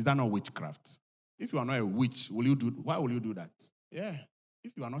 Is that not witchcraft? If you are not a witch, why will you do that? Yeah.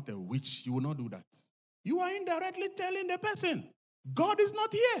 If you are not a witch, you will not do that. You are indirectly telling the person, God is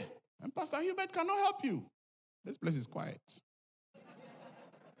not here. And Pastor Hubert cannot help you. This place is quiet.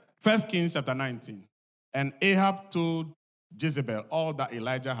 1 Kings chapter 19. And Ahab told Jezebel all that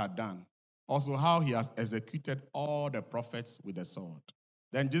Elijah had done. Also how he has executed all the prophets with the sword.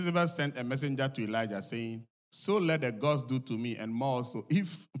 Then Jezebel sent a messenger to Elijah saying, so let the gods do to me and more also,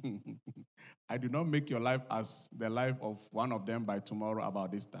 if I do not make your life as the life of one of them by tomorrow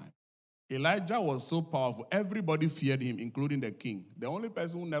about this time. Elijah was so powerful, everybody feared him, including the king. The only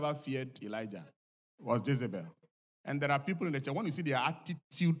person who never feared Elijah was Jezebel. And there are people in the church, when you see their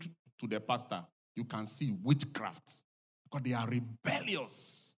attitude to the pastor, you can see witchcraft. Because they are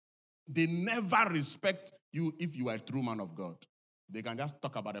rebellious. They never respect you if you are a true man of God. They can just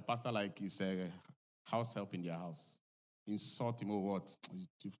talk about the pastor like he's a house help in their house. Insult him or what?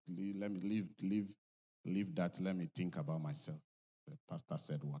 Let me leave that. Let me think about myself. The pastor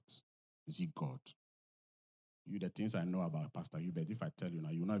said what? Is he God? You, the things I know about Pastor Hubert, if I tell you now,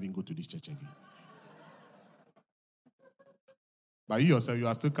 you will not even go to this church again. But you yourself, you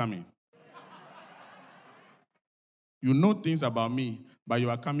are still coming. You know things about me, but you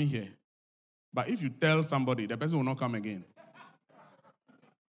are coming here. But if you tell somebody, the person will not come again.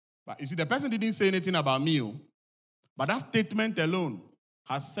 But you see, the person didn't say anything about me. But that statement alone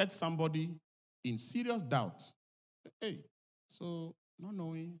has set somebody in serious doubt. Hey, so, not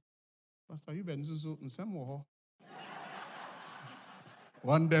knowing, Pastor Hubert,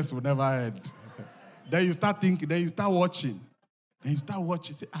 wonders will never end. Then you start thinking, then you start watching.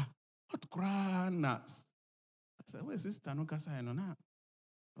 Say, what granas? I said, where's this Tanuka sign on that?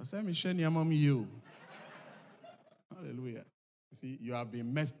 I said, Michelle, you. Hallelujah. You see, you have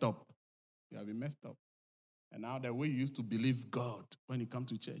been messed up. You have been messed up. And now the way you used to believe God when you come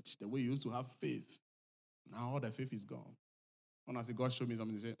to church, the way you used to have faith, now all the faith is gone. When I say God showed me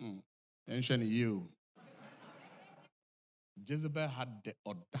something, they say, mention you. Jezebel had the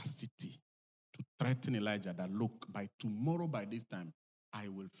audacity to threaten Elijah that, look, by tomorrow, by this time, I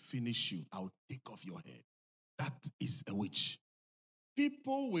will finish you. I'll take off your head. That is a witch.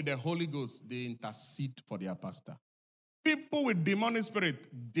 People with the Holy Ghost, they intercede for their pastor. People with demonic spirit,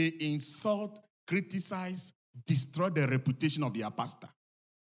 they insult, criticize, destroy the reputation of their pastor.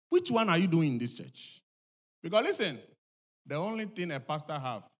 Which one are you doing in this church? Because listen, the only thing a pastor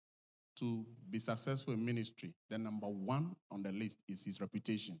have to be successful in ministry, the number one on the list is his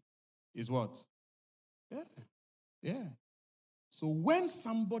reputation. Is what? Yeah. So when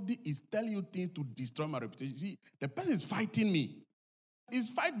somebody is telling you things to destroy my reputation, see, the person is fighting me. It's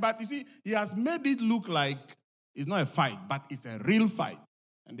fight, but you see, he has made it look like it's not a fight, but it's a real fight.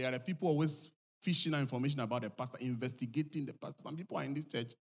 And there are people always fishing out information about the pastor, investigating the pastor. Some people are in this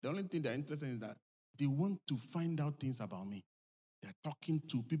church, the only thing they're interested in is that they want to find out things about me. They're talking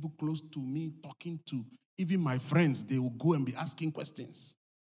to people close to me, talking to even my friends. They will go and be asking questions.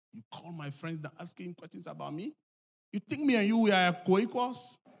 You call my friends, they're asking questions about me? You think me and you, we are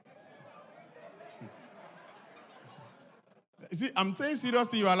co-equals? You see, I'm saying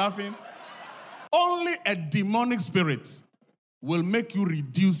seriously, you are laughing. Only a demonic spirit will make you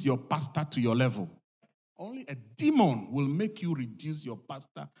reduce your pastor to your level. Only a demon will make you reduce your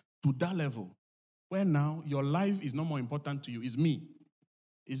pastor to that level. Where now your life is no more important to you. It's me.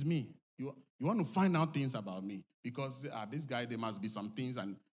 It's me. You want to find out things about me. Because this guy, there must be some things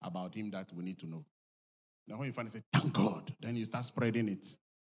about him that we need to know. Now when you finally say, thank God, then you start spreading it.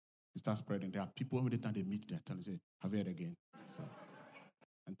 You start spreading. There are people every time they meet, they tell you, say, have you heard again? So,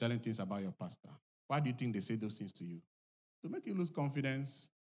 and telling things about your pastor. Why do you think they say those things to you? To make you lose confidence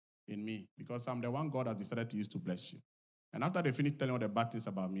in me. Because I'm the one God has decided to use to bless you. And after they finish telling all the bad things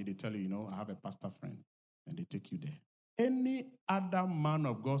about me, they tell you, I have a pastor friend. And they take you there. Any other man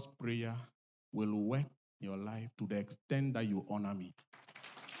of God's prayer will work in your life to the extent that you honor me.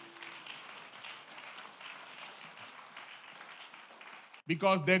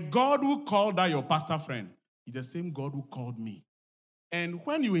 Because the God who called that your pastor friend is the same God who called me. And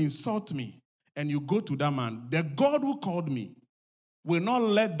when you insult me and you go to that man, the God who called me will not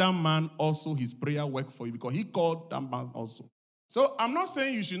let that man also his prayer work for you because he called that man also. So I'm not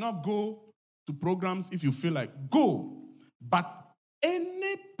saying you should not go to programs if you feel like, go. But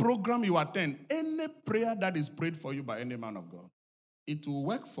any program you attend, any prayer that is prayed for you by any man of God, it will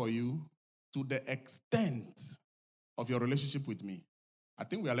work for you to the extent of your relationship with me. I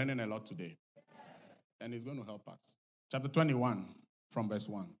think we are learning a lot today. And it's going to help us. Chapter 21, from verse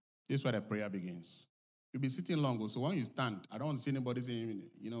 1. This is where the prayer begins. You'll be sitting long, so when you stand, I don't want to see anybody saying,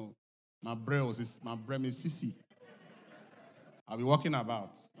 my brain is sissy. I'll be walking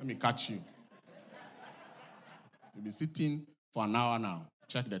about. Let me catch you. You'll be sitting for an hour now.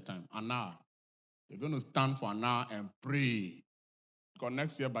 Check the time. An hour. You're going to stand for an hour and pray. Because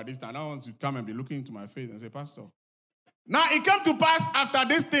next year by this time, I don't want to come and be looking into my face and say, Pastor. Now it came to pass after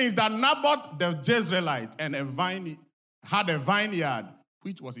these things that Naboth the Jezreelite had a vineyard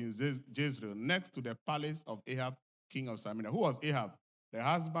which was in Jezreel next to the palace of Ahab, king of Samaria. Who was Ahab? The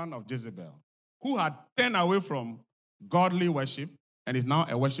husband of Jezebel, who had turned away from godly worship and is now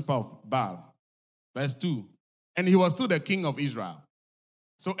a worshiper of Baal. Verse 2. And he was still the king of Israel.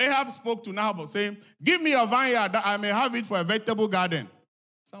 So Ahab spoke to Naboth, saying, give me a vineyard that I may have it for a vegetable garden.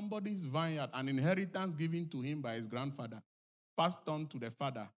 Somebody's vineyard, an inheritance given to him by his grandfather, passed on to the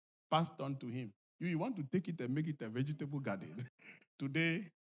father, passed on to him. You want to take it and make it a vegetable garden. Today,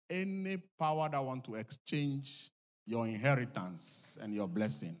 any power that wants to exchange your inheritance and your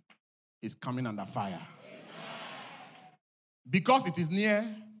blessing is coming under fire. Amen. Because it is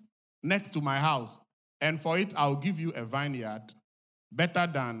next to my house, and for it I'll give you a vineyard better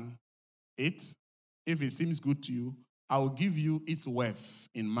than it. If it seems good to you, I will give you its worth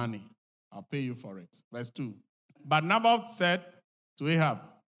in money. I'll pay you for it. Verse 2. But Naboth said to Ahab,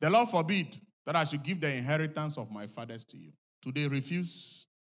 the Lord forbid that I should give the inheritance of my fathers to you. Today refuse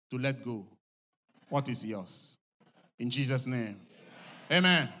to let go what is yours. In Jesus' name.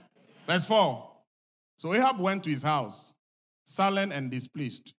 Amen. Verse 4. So Ahab went to his house, sullen and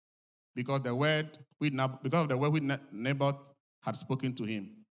displeased, because of the word which Naboth had spoken to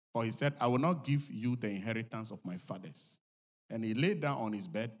him. For he said, I will not give you the inheritance of my fathers. And he lay down on his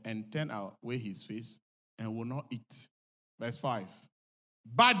bed and turned away his face and would not eat. Verse 5.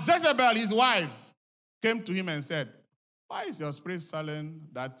 But Jezebel, his wife, came to him and said, why is your spirit sullen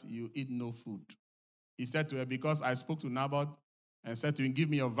that you eat no food? He said to her, because I spoke to Naboth and said to him, give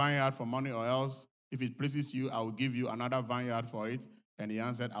me your vineyard for money, or else, if it pleases you, I will give you another vineyard for it. And he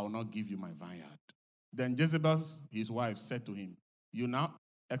answered, I will not give you my vineyard. Then Jezebel, his wife, said to him, you now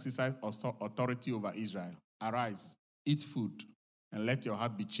exercise authority over Israel. Arise, eat food, and let your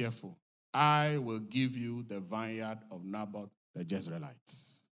heart be cheerful. I will give you the vineyard of Naboth the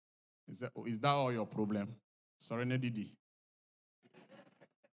Jezreelites. Is that all your problem? Sorry, Didi.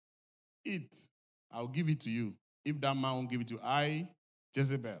 Eat. I'll give it to you. If that man won't give it to you,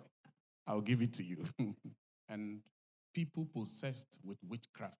 Jezebel, I'll give it to you. And people possessed with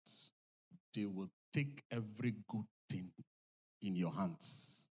witchcrafts, they will take every good thing in your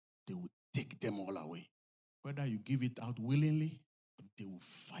hands. They will take them all away. Whether you give it out willingly, they will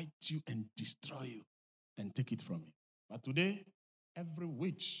fight you and destroy you and take it from you. But today, every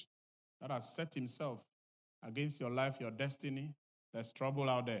witch that has set himself against your life, your destiny, there's trouble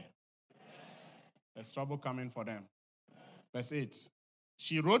out there. There's trouble coming for them. Verse 8.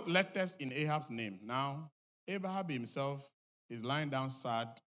 She wrote letters in Ahab's name. Now, Ahab himself is lying down sad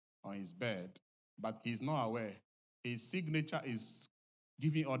on his bed, but he's not aware. His signature is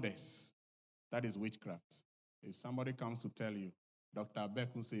giving orders. That is witchcraft. If somebody comes to tell you, Dr.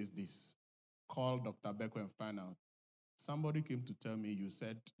 Beku says this, call Dr. Beku and find out. Somebody came to tell me you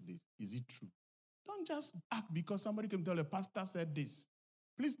said this. Is it true? Don't just act because somebody came to tell you, pastor said this.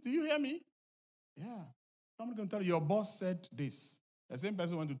 Please, do you hear me? Yeah. Somebody can tell you, your boss said this. The same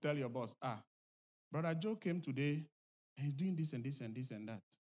person wants to tell your boss, Brother Joe came today and he's doing this and this and this and that.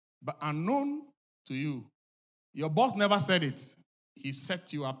 But unknown to you, your boss never said it. He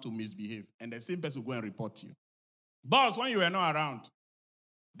set you up to misbehave. And the same person will go and report you. Boss, when you were not around,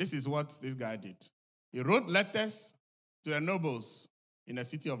 this is what this guy did. He wrote letters to the nobles in the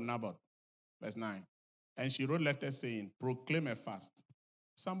city of Naboth. Verse 9. And she wrote letters saying, proclaim a fast.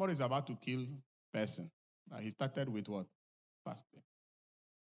 Somebody is about to kill person. He started with what? Fasting.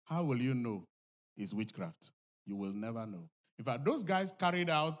 How will you know it's witchcraft? You will never know. In fact, those guys carried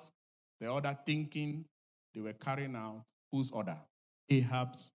out the order thinking they were carrying out whose order?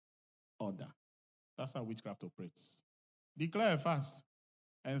 Ahab's order. That's how witchcraft operates. Declare a fast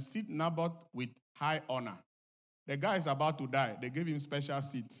and sit Naboth with high honor. The guy is about to die. They gave him special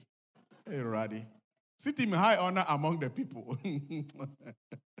seats. Hey, Roddy. Sit him high honor among the people.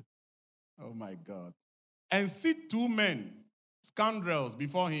 Oh, my God. And sit 2 men, scoundrels,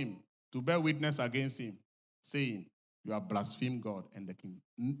 before him to bear witness against him, saying, you have blasphemed God and the king.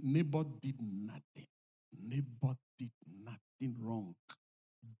 Naboth did nothing. Naboth did nothing wrong.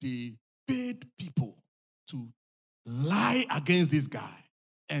 They paid people to lie against this guy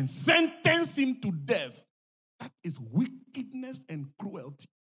and sentence him to death. That is wickedness and cruelty.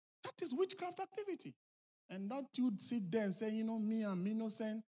 That is witchcraft activity. And not you sit there and say, me, I'm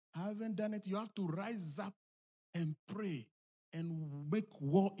innocent. I haven't done it. You have to rise up and pray and make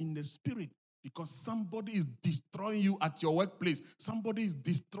war in the spirit because somebody is destroying you at your workplace. Somebody is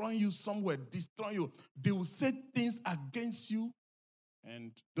destroying you somewhere, destroying you. They will say things against you.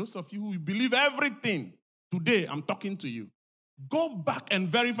 And those of you who believe everything, today I'm talking to you. Go back and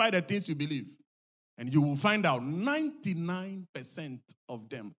verify the things you believe. And you will find out 99% of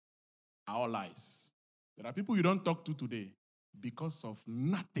them are all lies. There are people you don't talk to today because of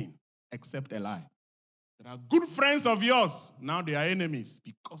nothing except a lie. There are good friends of yours. Now they are enemies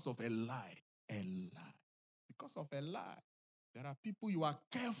because of a lie. A lie. Because of a lie. There are people you are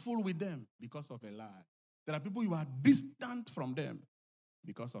careful with them because of a lie. There are people you are distant from them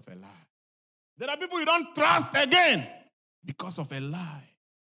because of a lie. There are people you don't trust again because of a lie.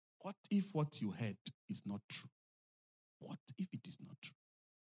 What if what you heard is not true? What if it is not true?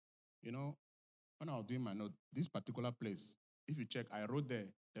 When I was doing my note, this particular place, if you check, I wrote there,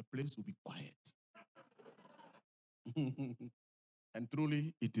 the place will be quiet. And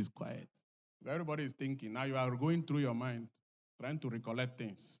truly, it is quiet. Everybody is thinking. Now you are going through your mind, trying to recollect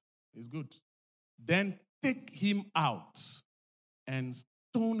things. It's good. Then take him out and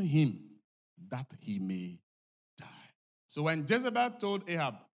stone him that he may die. So when Jezebel told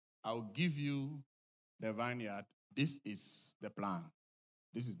Ahab, I'll give you the vineyard, this is the plan.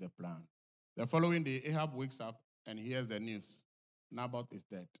 This is the plan. The following day, Ahab wakes up and hears the news. Naboth is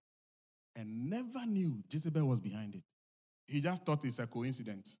dead. and never knew Jezebel was behind it. He just thought it's a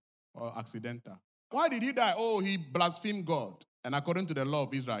coincidence or accidental. Why did he die? Oh, he blasphemed God. And according to the law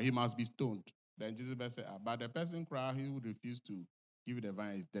of Israel, he must be stoned. Then Jezebel said, but the person cried, he would refuse to give you the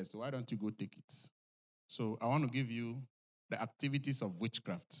vine, is dead. So why don't you go take it? So I want to give you the activities of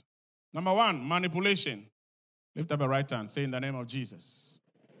witchcraft. Number 1, manipulation. Lift up your right hand. Say in the name of Jesus.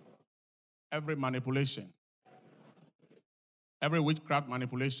 Every manipulation. Every witchcraft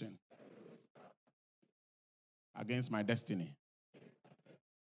manipulation against my destiny.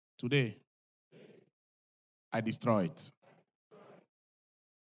 Today, I destroy it.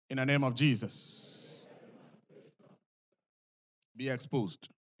 In the name of Jesus. Be exposed.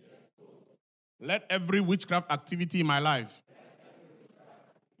 Let every witchcraft activity in my life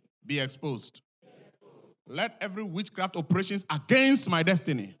be exposed. Let every witchcraft operations against my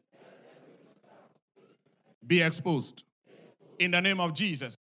destiny be exposed. In the name of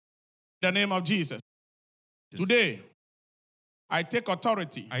Jesus. In the name of Jesus. Today, I take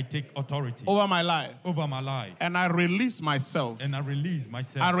authority. Over my life. And I release myself.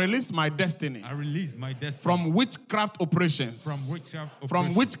 I release my destiny. From witchcraft operations.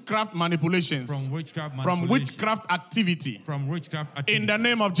 From witchcraft manipulations. From witchcraft activity. In the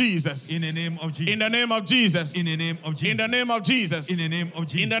name of Jesus. In the name of Jesus. In the name of Jesus. In the name of Jesus. In the name of Jesus. In the name of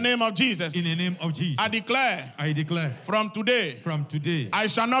Jesus. In the name of Jesus. In the name of Jesus. I declare. From today. I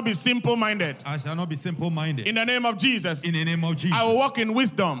shall not be simple-minded. In the name of Jesus. In the name of Jesus. I will walk in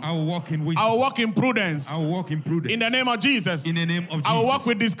wisdom. I will walk in prudence. In the name of Jesus. I will walk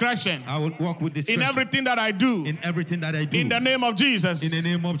with discretion. In everything that I do. In the name of Jesus. In the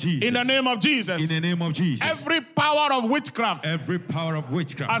name of Jesus. Every power of witchcraft.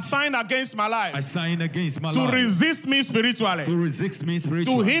 Assigned against my life. To resist me spiritually.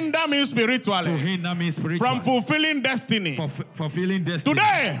 To hinder me spiritually. From fulfilling destiny.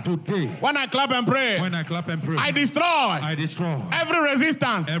 Today. When I clap and pray. I destroy every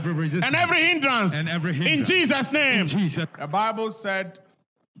resistance and every hindrance in Jesus' name. The Bible said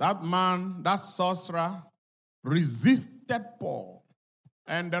that man, that sorcerer, resisted Paul.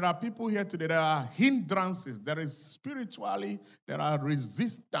 And there are people here today, there are hindrances. There is spiritually, there are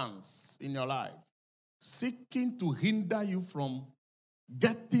resistance in your life, seeking to hinder you from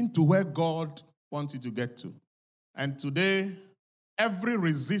getting to where God wants you to get to. And today, every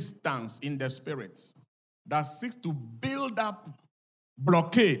resistance in the spirit that seeks to build up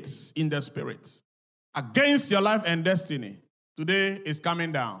blockades in the spirit against your life and destiny, today is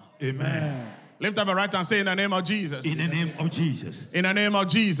coming down. Amen. Lift up your right hand and say, in the name of Jesus. In the name of Jesus. In the name of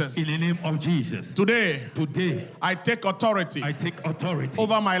Jesus. In the name of Jesus. Today, I take authority.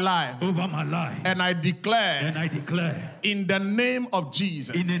 Over my life. And I declare. In the name of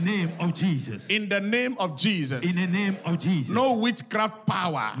Jesus. In the name of Jesus. In the name of Jesus. In the name of Jesus. No witchcraft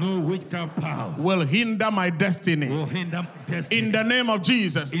power. Will hinder my destiny. In the name of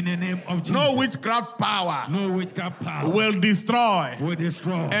Jesus. In the name of Jesus. No witchcraft power. Will destroy.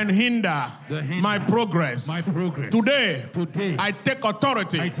 And hinder my progress. Today, I take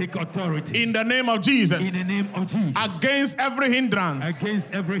authority. In the name of Jesus. Against every hindrance.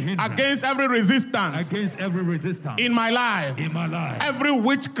 Against every resistance. In my life. Every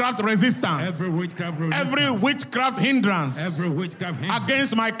witchcraft resistance. Every witchcraft hindrance.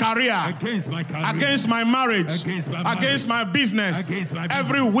 Against my career. Against my marriage. Against my business.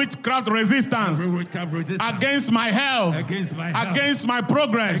 Every witchcraft resistance. Against my health. Against my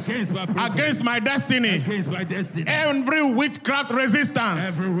progress. Against my destiny. Every witchcraft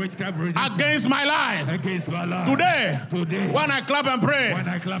resistance. Against my life. Today, when I clap and pray,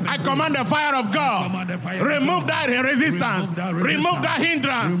 I command the fire of God. Remove that resistance. Remove that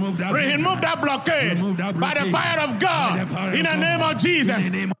hindrance. Remove that blockade. By the fire of God. In the name of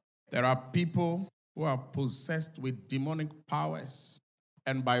Jesus. There are people who are possessed with demonic powers.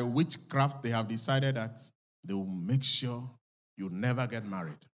 And by witchcraft, they have decided that they will make sure you never get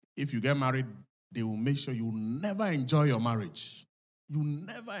married. If you get married, they will make sure you never enjoy your marriage. You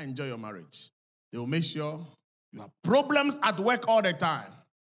never enjoy your marriage. They will make sure you have problems at work all the time.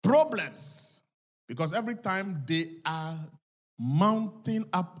 Problems. Because every time they are mounting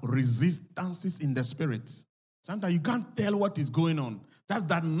up resistances in the spirit, sometimes you can't tell what is going on. That's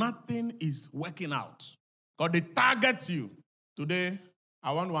that nothing is working out. Because they target you. Today,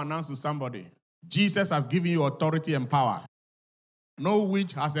 I want to announce to somebody, Jesus has given you authority and power. No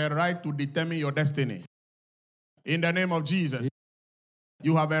witch has a right to determine your destiny. In the name of Jesus,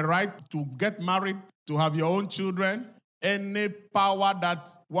 you have a right to get married, to have your own children. Any power that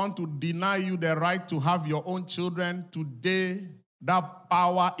want to deny you the right to have your own children, today, that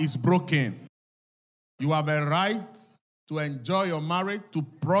power is broken. You have a right to enjoy your marriage, to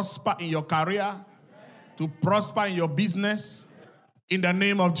prosper in your career, to prosper in your business, in the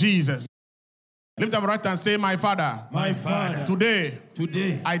name of Jesus. Lift up right hand and say, my Father. My Father. Today,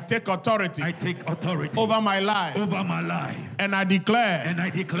 I take authority. Over my life. And I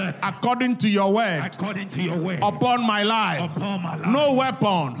declare. According to your word. Upon my life. No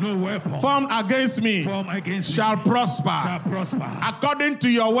weapon. Formed against me. Shall prosper. According to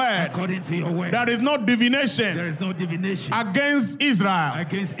your word. There is no divination. Against Israel.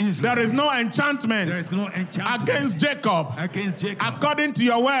 There is no enchantment. Against Jacob. According to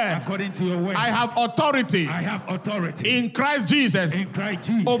your word. I have authority. In Christ Jesus.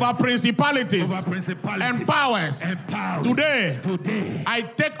 Over principalities. And powers. Today, I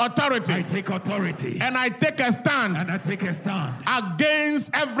take authority. And I take a stand. Against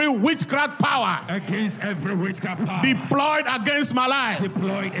every witchcraft power. Deployed against my life.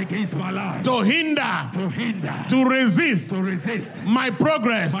 To hinder. To resist. My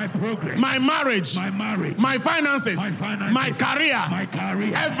progress. My marriage. My finances. My career.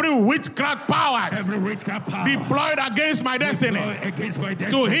 Every witchcraft power. Deployed against my destiny.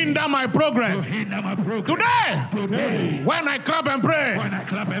 To hinder my progress. Today, when I clap and pray,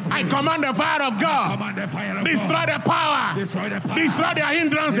 I command the fire of God. Destroy the power. Destroy their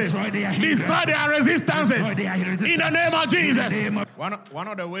hindrances. Destroy their resistances. In the name of Jesus. One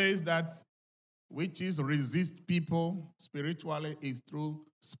of the ways that witches resist people spiritually is through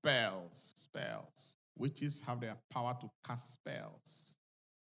spells. Witches have the power to cast spells.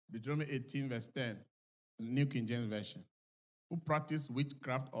 Deuteronomy 18 verse 10, New King James Version. Who practice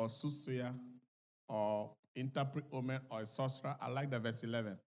witchcraft or soothsayer or interpret omen or a sorcerer. I like the verse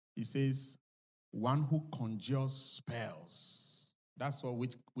 11. He says, one who conjures spells. That's what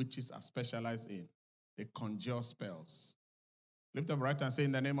witches are specialized in. They conjure spells. Lift up right hand and say,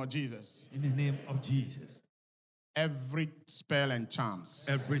 in the name of Jesus. In the name of Jesus. Every spell and charms.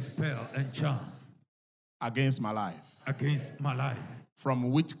 Against my life.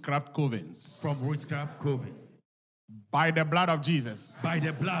 From witchcraft covens. By the blood of Jesus. I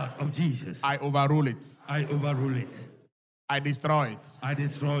overrule it. I destroy it.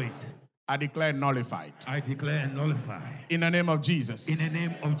 I declare nullified. In the name of Jesus. In the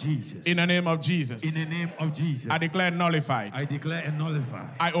name of Jesus. I declare nullified.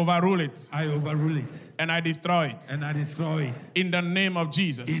 I overrule it. And I destroy it. In the name of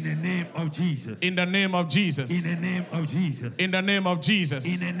Jesus. In the name of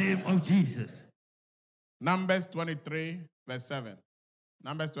Jesus. Numbers 23, verse 7.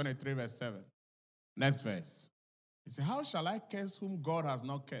 Next verse. He said, how shall I curse whom God has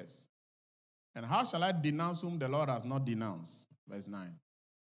not cursed? And how shall I denounce whom the Lord has not denounced? Verse 9.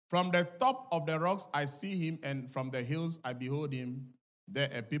 From the top of the rocks I see him, and from the hills I behold him. There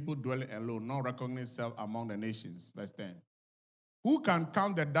a people dwelling alone, not recognizing self among the nations. Verse 10. Who can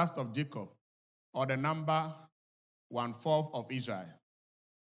count the dust of Jacob, or the number 1/4 of Israel?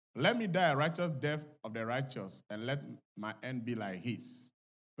 Let me die a righteous death of the righteous, and let my end be like his.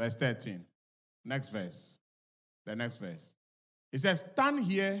 Verse 13. Next verse. The next verse. It says, stand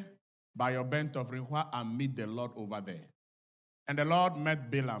here by your burnt offering while I meet the Lord over there. And the Lord met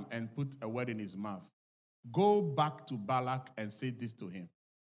Balaam and put a word in his mouth. Go back to Balak and say this to him.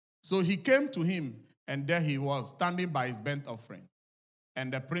 So he came to him, and there he was, standing by his burnt offering.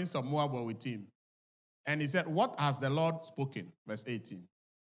 And the prince of Moab were with him. And he said, what has the Lord spoken? Verse 18.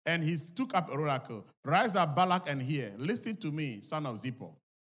 And he took up a oracle. Rise up, Balak, and hear. Listen to me, son of Zippor.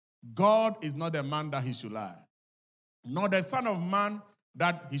 God is not a man that he should lie, nor the son of man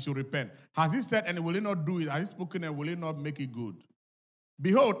that he should repent. Has he said, and will he not do it? Has he spoken, and will he not make it good?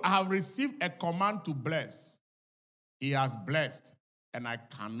 Behold, I have received a command to bless. He has blessed, and I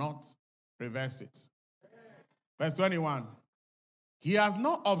cannot reverse it. Verse 21. He has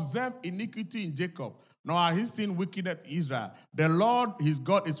not observed iniquity in Jacob, nor has he seen wickedness in Israel. The Lord, his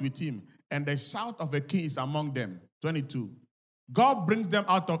God, is with him, and the shout of a king is among them. 22. God brings them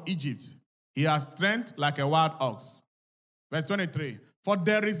out of Egypt. He has strength like a wild ox. Verse 23. For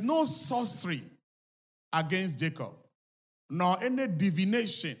there is no sorcery against Jacob, nor any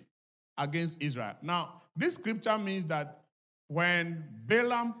divination against Israel. Now, this scripture means that when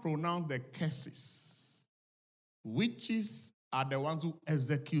Balaam pronounced the curses, witches are the ones who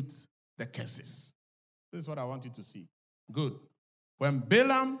execute the curses. This is what I want you to see. Good. When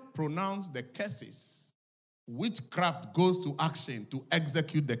Balaam pronounced the curses, witchcraft goes to action to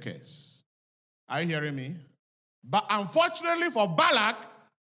execute the curse. Are you hearing me? But unfortunately for Balak,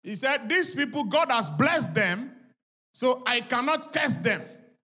 he said, these people, God has blessed them, so I cannot curse them.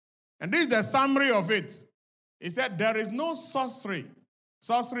 And this is the summary of it. He said, there is no sorcery.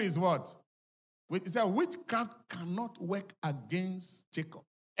 Sorcery is what? It said witchcraft cannot work against Jacob,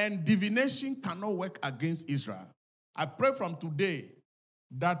 and divination cannot work against Israel. I pray from today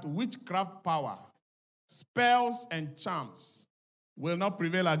that witchcraft power, spells, and charms will not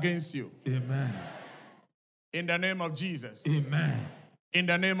prevail against you. Amen. In the name of Jesus. Amen. In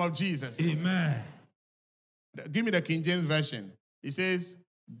the name of Jesus. Amen. Give me the King James Version. It says,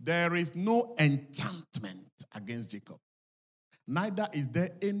 there is no enchantment against Jacob. Neither is there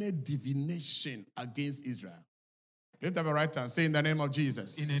any divination against Israel. Lift up your right hand. Say in the name of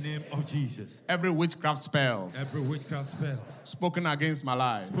Jesus. In the name of Jesus. Every witchcraft spell. Every witchcraft spell. Spoken against my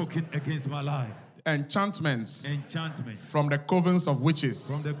life. Spoken against my life. Enchantments. Enchantment. From the covens of witches.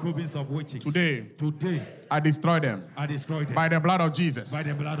 From the covens of witches. Today. Today. I destroy them. I destroy them. By the blood of Jesus. By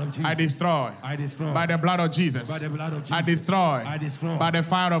the blood of Jesus. I destroy. I destroy. By the blood of Jesus. By the blood of Jesus. I destroy. I destroy. By the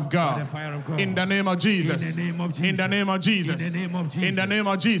fire of God. By the fire of God. In the name of Jesus. In the name of Jesus. In the name of Jesus. In the name of Jesus. In the name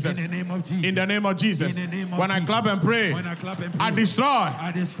of Jesus. In the name of Jesus. In the name of Jesus. In the name of When I Jesus. clap and pray, When I clap and pray, I destroy.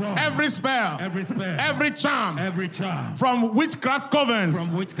 I destroy. Every spell. Every spell. Every charm. Every charm. From witchcraft covens.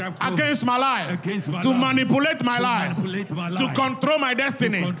 From witchcraft covens. Against my life. Against my to life. manipulate my life. Manipulate my To life. control my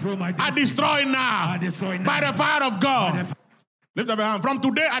destiny. To control my I destiny. destroy now. I destroy now. By the fire of God. Lift up your hand. From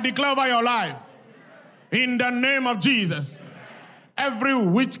today, I declare over your life, in the name of Jesus, every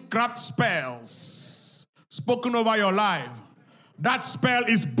witchcraft spells spoken over your life, that spell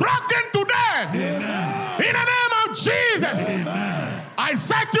is broken today. Amen. In the name of Jesus, Amen. I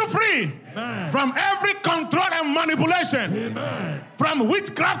set you free Amen. from every control and manipulation, Amen. from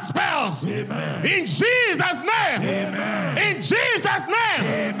witchcraft spells. Amen. In Jesus' name, Amen. in Jesus'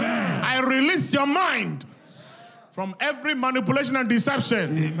 name, Amen. I release your mind from every manipulation and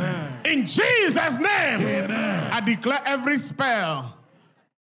deception. Amen. In Jesus' name, Amen. I declare every spell,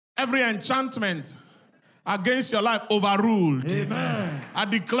 every enchantment against your life overruled. Amen. I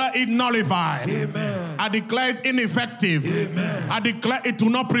declare it nullified. Amen. I declare it ineffective. Amen. I declare it will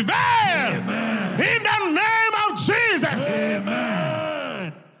not prevail. Amen. In the name of Jesus.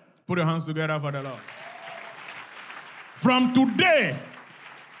 Amen. Put your hands together for the Lord. From today,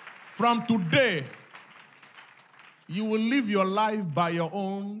 you will live your life by your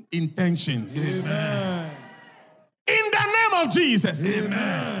own intentions. Amen. In the name of Jesus.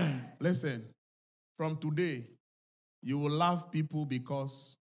 Amen. Listen, from today, you will love people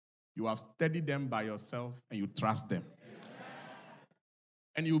because you have studied them by yourself and you trust them.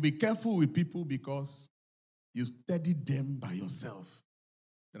 And you'll be careful with people because you studied them by yourself.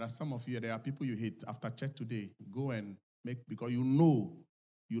 There are some of you, there are people you hate. After church today, go and make, because you know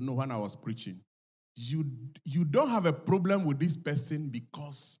when I was preaching. You don't have a problem with this person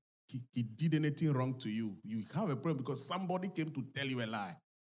because he did anything wrong to you. You have a problem because somebody came to tell you a lie.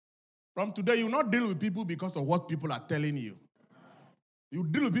 From today, you will not deal with people because of what people are telling you. You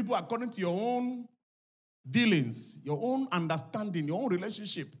deal with people according to your own dealings, your own understanding, your own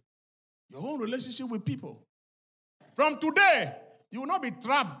relationship with people. From today, you will not be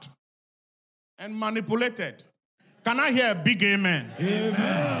trapped and manipulated. Can I hear a big amen?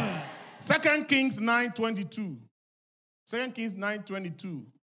 Amen. 2 Kings 9:22. 2 Kings 9:22.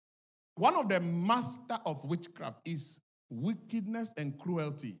 One of the master of witchcraft is wickedness and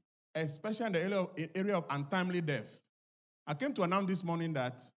cruelty, especially in the area of untimely death. I came to announce this morning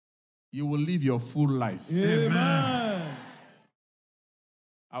that you will live your full life. Amen.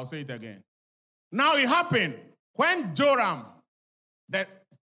 I'll say it again. Now it happened when Joram that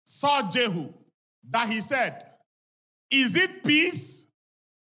saw Jehu that he said, "Is it peace,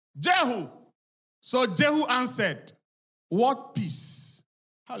 Jehu?" So Jehu answered, "What peace?"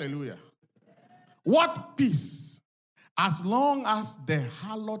 Hallelujah. What peace? As long as the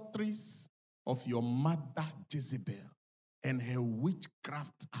harlotries of your mother Jezebel and her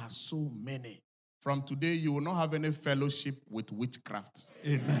witchcraft are so many. From today, you will not have any fellowship with witchcraft.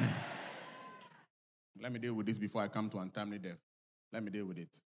 Amen. Let me deal with this before I come to untimely death. Let me deal with it.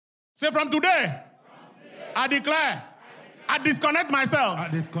 Say, from today, I declare, I disconnect myself. I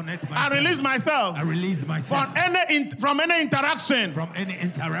disconnect myself. I release myself. I release myself From any interaction. from any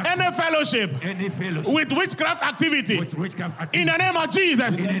interaction, Any fellowship. any fellowship With witchcraft activity. with witchcraft activity. In the name of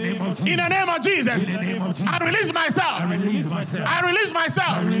Jesus. In the name of Jesus. In the name of Jesus. In the name of Jesus. I release myself. I release myself. I release myself.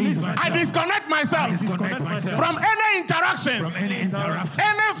 I release myself. I disconnect myself. I disconnect myself From any interactions. from any interaction,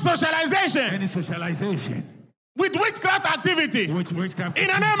 Any socialization. any socialization With witchcraft activity. with witchcraft. In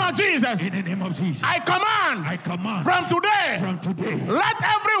the name of Jesus. In the name of Jesus. I command. I command From today. Let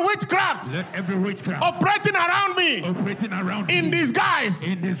every witchcraft let every witchcraft operating around me. operating around In me disguise.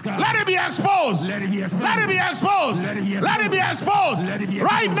 in disguise. Let it be exposed. Let it be exposed. Let it be exposed. Let it be Let it be exposed. Let it be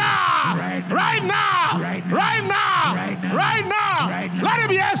Right exposed. now. Right now. Right now. Right now. Right now. Right now. Right now. Right now. Let it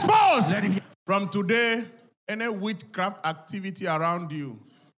be exposed. Let it be From today, any witchcraft activity around you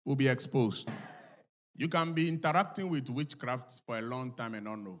will be exposed. You can be interacting with witchcraft for a long time and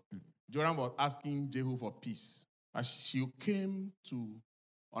not know. Joram was asking Jehu for peace. As she came to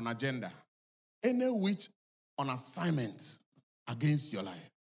an agenda. Any witch on assignment against your life.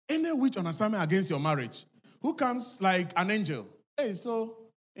 Any witch on assignment against your marriage. Who comes like an angel? Hey, so,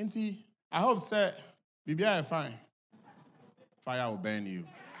 Auntie, I hope, sir, Bibia is fine. Fire will burn you.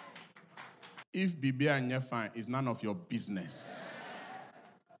 If Bibia and you're fine, it's none of your business.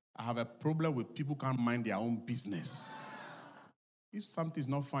 I have a problem with people who can't mind their own business. If something is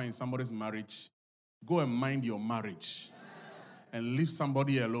not fine in somebody's marriage, go and mind your marriage and leave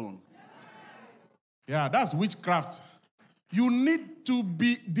somebody alone. Yeah, that's witchcraft. You need to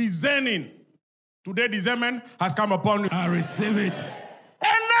be discerning. Today, discernment has come upon you. I receive it.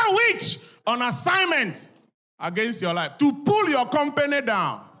 Any witch on assignment against your life to pull your company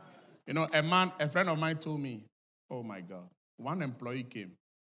down. You know, a friend of mine told me, oh my God, one employee came.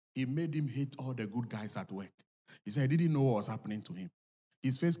 He made him hate all the good guys at work. He said he didn't know what was happening to him.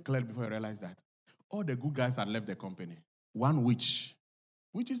 His face cleared before he realized that all the good guys had left the company. One witch.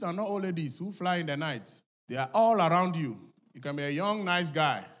 Witches are not all ladies who fly in the night. They are all around you. You can be a young, nice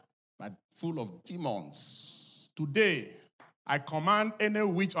guy, but full of demons. Today, I command any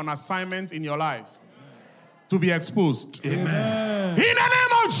witch on assignment in your life to be exposed. Amen. In the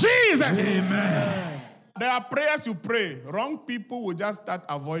name of Jesus. Amen. There are prayers you pray. Wrong people will just start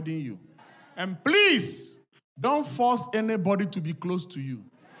avoiding you. And please, don't force anybody to be close to you.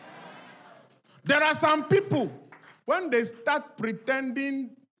 There are some people, when they start pretending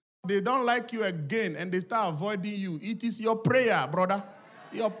they don't like you again and they start avoiding you, it is your prayer, brother.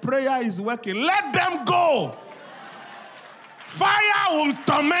 Your prayer is working. Let them go. Fire will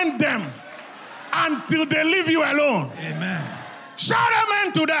torment them until they leave you alone. Amen. Shout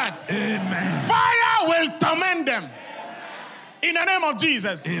amen to that. Amen. Fire will torment them. In the name of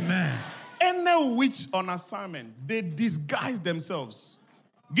Jesus. Amen. Any witch on assignment, they disguise themselves.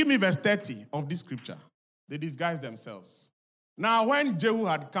 Give me verse 30 of this scripture. They disguise themselves. Now, when Jehu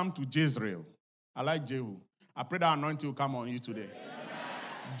had come to Jezreel, I like Jehu. I pray that anointing will come on you today.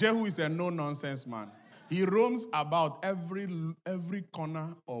 Jehu is a no-nonsense man. He roams about every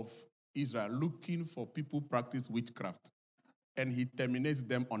corner of Israel looking for people who practice witchcraft. And he terminates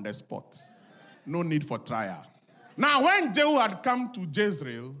them on the spot. No need for trial. Now, when Jehu had come to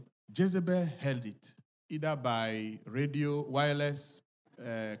Jezreel, Jezebel heard it, either by radio, wireless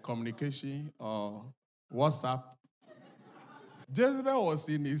communication, or WhatsApp. Jezebel was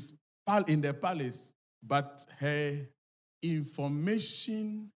in the palace, but her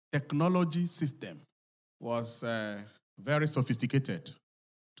information technology system was very sophisticated.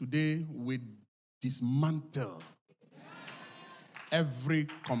 Today, we dismantle every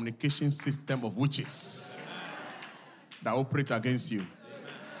communication system of witches that operate against you.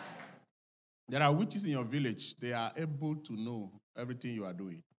 There are witches in your village. They are able to know everything you are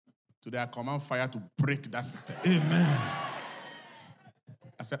doing. Today, I command fire to break that system. Amen.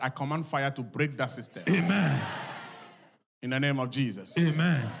 I said, I command fire to break that system. Amen. In the name of Jesus.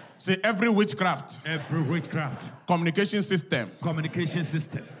 Amen. Say, every witchcraft. Every witchcraft. Communication system. Communication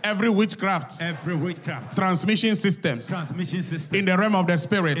system. Every witchcraft. Every witchcraft. Transmission systems. Transmission system. In the realm of the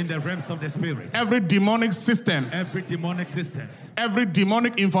spirit. In the realms of the spirit. Every demonic systems. Every demonic systems. Every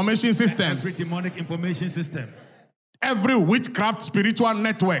demonic information systems. Every demonic information system. Every witchcraft spiritual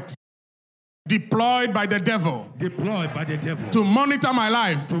networks deployed by the devil. Deployed by the devil. To monitor my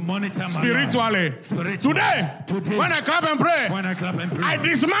life. To monitor my spiritually. life. Spiritually. Today, when I clap and pray, I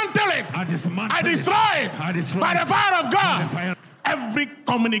dismantle it. I destroy it. By the fire of God. Every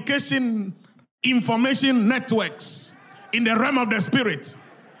communication information networks in the realm of the spirit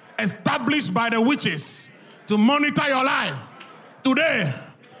established by the witches to monitor your life. Today,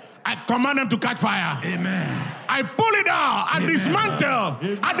 I command them to catch fire. Amen. I pull it out. I dismantle.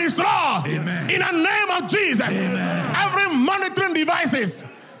 Amen. I destroy. Amen. In the name of Jesus. Amen. Every monitoring devices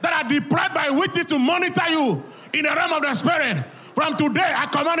that are deployed by witches to monitor you in the realm of the spirit. From today, I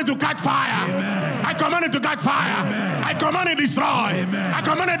command it to catch fire. Amen. I command it to catch fire. Amen. I command it to destroy. Amen. I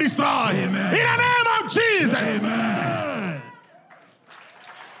command it to destroy. Amen. In the name of Jesus. Amen.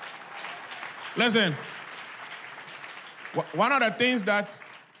 Listen. One of the things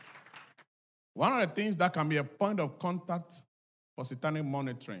that can be a point of contact for satanic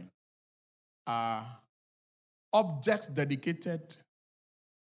monitoring are objects dedicated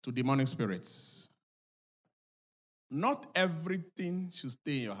to demonic spirits. Not everything should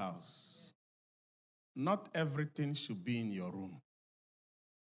stay in your house. Not everything should be in your room.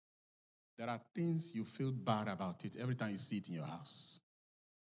 There are things you feel bad about it every time you see it in your house.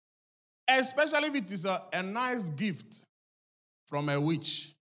 Especially if it is a nice gift from a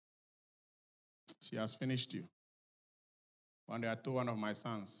witch. She has finished you. One day I told one of my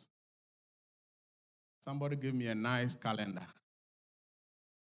sons, somebody gave me a nice calendar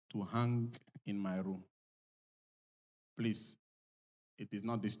to hang in my room. Please, it is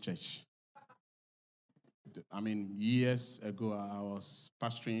not this church. Years ago, I was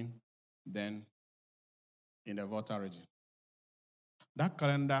pastoring then in the Volta region. That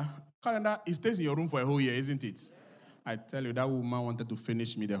calendar, it stays in your room for a whole year, isn't it? I tell you, that woman wanted to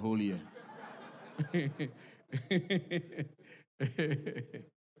finish me the whole year. It's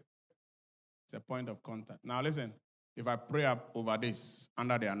a point of contact. Now listen, if I pray up over this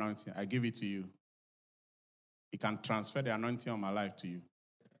under the anointing, I give it to you. It can transfer the anointing of my life to you.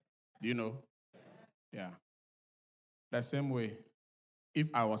 Do you know? Yeah. The same way, if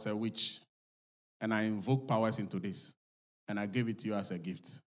I was a witch and I invoke powers into this and I give it to you as a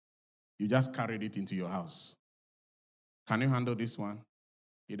gift, you just carried it into your house. Can you handle this one?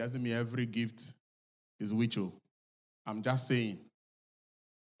 It doesn't mean every gift is witchel. I'm just saying,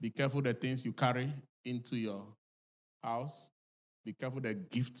 be careful the things you carry into your house. Be careful the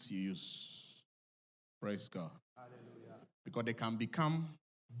gifts you use. Praise God. Hallelujah. Because they can become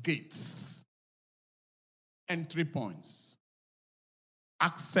gates, entry points,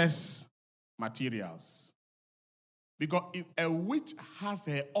 access materials. Because if a witch has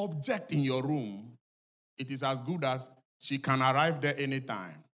an object in your room, it is as good as she can arrive there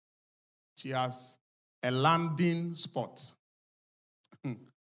anytime. She has a landing spot.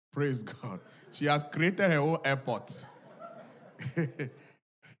 Praise God. She has created her own airport.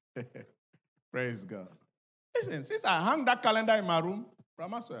 Praise God. Listen, since I hung that calendar in my room,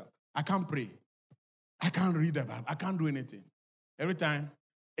 from Maxwell, I can't pray. I can't read the Bible. I can't do anything. Every time,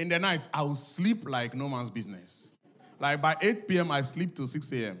 in the night, I will sleep like no man's business. Like by 8 p.m., I sleep till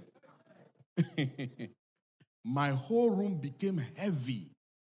 6 a.m. My whole room became heavy.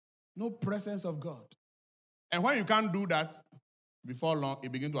 No presence of God. And when you can't do that, before long,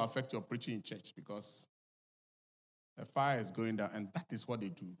 it begins to affect your preaching in church because the fire is going down, and that is what they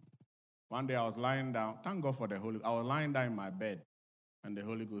do. One day I was lying down. Thank God for the Holy Ghost. I was lying down in my bed, and the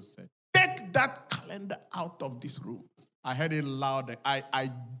Holy Ghost said, "Take that calendar out of this room." I heard it loud.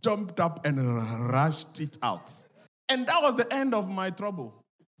 I jumped up and rushed it out. And that was the end of my trouble.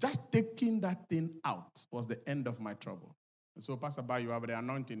 Just taking that thing out was the end of my trouble. And so, Pastor Ba, you have the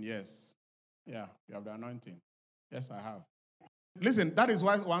anointing, yes. Yeah, you have the anointing. Yes, I have. Listen, that is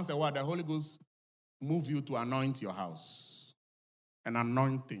why once a while the Holy Ghost move you to anoint your house and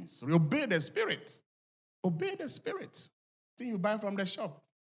anoint things. Obey the Spirit. Obey the Spirit. Thing you buy from the shop,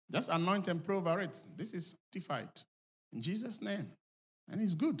 just anoint and pray over it. This is sanctified in Jesus' name. And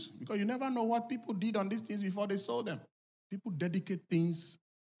it's good because you never know what people did on these things before they sold them. People dedicate things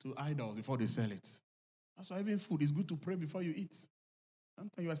to idols before they sell it. That's why even food is good to pray before you eat.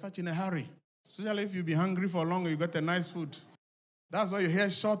 Sometimes you are such in a hurry, especially if you've been hungry for long and you got a nice food. That's why you hear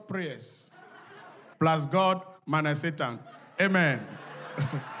short prayers. Plus God, man, and Satan. Amen.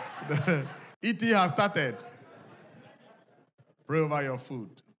 ET has started. Pray over your food.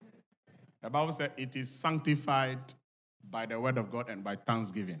 The Bible says it is sanctified by the word of God and by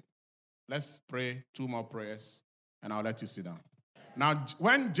thanksgiving. Let's pray 2 more prayers, and I'll let you sit down. Now,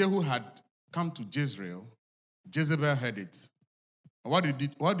 when Jehu had come to Jezreel, Jezebel heard it.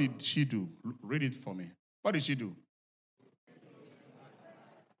 What did she do? Read it for me. What did she do?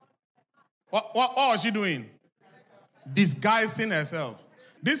 What was she doing? Disguising herself.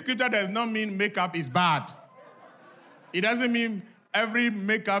 This scripture does not mean makeup is bad. It doesn't mean every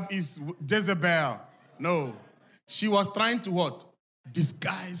makeup is Jezebel. No. She was trying to what?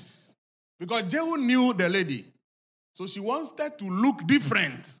 Disguise. Because Jehu knew the lady. So she wanted to look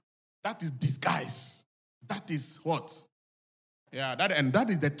different. That is disguise. That is what? Yeah, that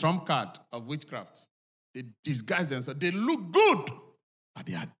is the trump card of witchcraft. They disguise themselves. They look good, but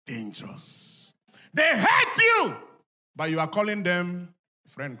they are dangerous. They hate you, but you are calling them,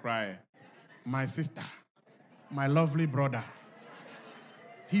 friend cry, my sister, my lovely brother.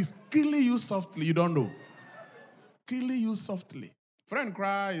 He's killing you softly, you don't know. Killing you softly. Friend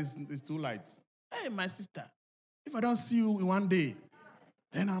cry is too light. Hey, my sister, if I don't see you in one day,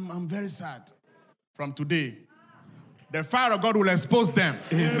 then I'm very sad. From today, the fire of God will expose them.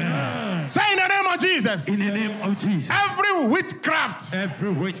 Amen. Say in the name of Jesus. In the name of Jesus. Every witchcraft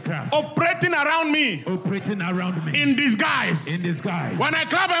operating around me in disguise. When I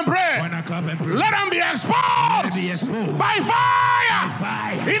clap and pray, let them be exposed, by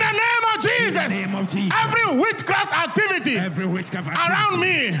fire. In the name of Jesus. of Jesus. Every witchcraft activity Every witchcraft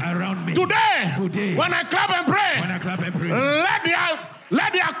activity around me. Today. When I clap and pray. When I clap and pray.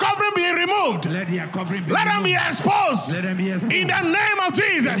 Let their covering be removed. Let their covering be Let them be removed. exposed. Let them be exposed. In the name of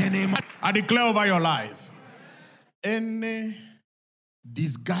Jesus. In the name of- I declare over your life. Any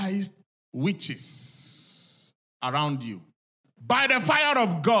disguised witches around you, by the fire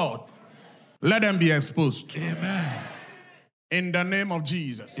of God, let them be exposed. Amen. In the name of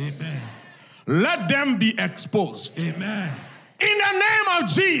Jesus. Amen. Let them be exposed. Amen. In the name of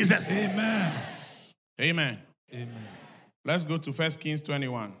Jesus. Amen. Amen. Amen. Let's go to 1 Kings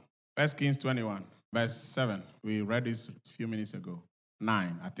 21. 1 Kings 21, verse 7. We read this a few minutes ago.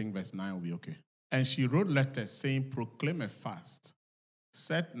 9. I think verse 9 will be okay. And she wrote letters saying, proclaim a fast.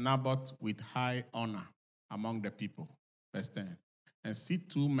 Set Naboth with high honor among the people. Verse 10. And sit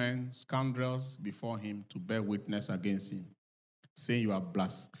 2 men, scoundrels, before him to bear witness against him, saying, you have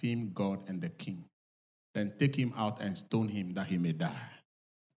blasphemed God and the king. Then take him out and stone him that he may die.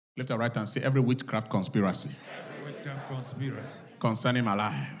 Lift your right hand and say, every witchcraft conspiracy. Every witchcraft conspiracy. Concerning my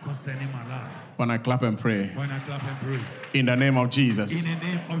life. Concerning my life. When I clap and pray. When I clap and pray. In the name of Jesus. In the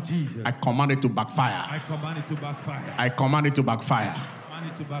name of Jesus. I command it to backfire. I command it to backfire. I command it to backfire.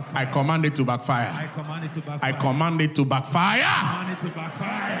 I command it to backfire. I command it to backfire. I command it to backfire. I command it to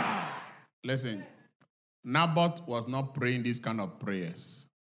backfire. Listen, Naboth was not praying these kind of prayers.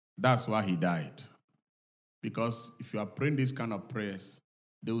 That's why he died. Because if you are praying these kind of prayers,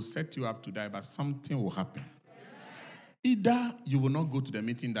 they will set you up to die, but something will happen. Either you will not go to the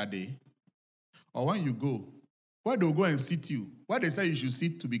meeting that day, or when you go, where they'll go and sit you, where they say you should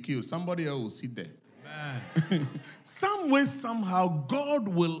sit to be killed, somebody else will sit there. Amen. Some way, somehow, God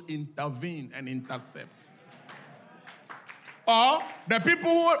will intervene and intercept. Or the people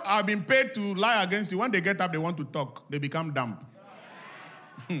who have been paid to lie against you, when they get up, they want to talk, they become dumb.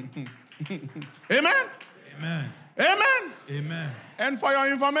 Amen? Amen. Amen? Amen. And for your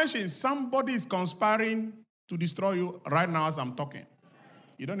information, somebody is conspiring to destroy you right now as I'm talking.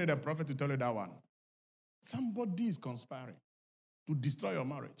 You don't need a prophet to tell you that one. Somebody is conspiring to destroy your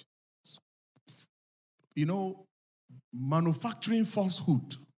marriage. You know, manufacturing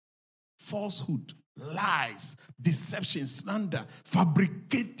falsehood, lies, deception, slander,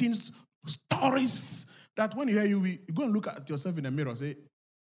 fabricating stories that when you hear you go and look at yourself in the mirror and say,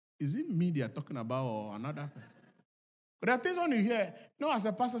 is it me they are talking about or another person? But there are things when you hear, you know, as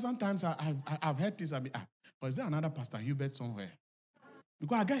a pastor, sometimes I've heard this, but is there another Pastor Hubert somewhere?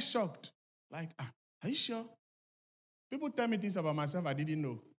 Because I get shocked. Like, are you sure? People tell me things about myself I didn't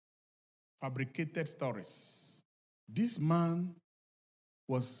know. Fabricated stories. This man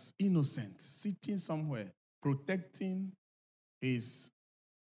was innocent, sitting somewhere, protecting his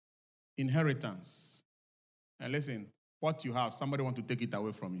inheritance. And listen, what you have, somebody wants to take it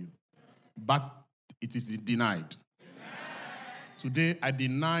away from you. But it is denied. Today, I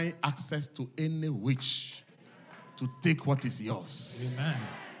deny access to any witch to take what is yours. Amen.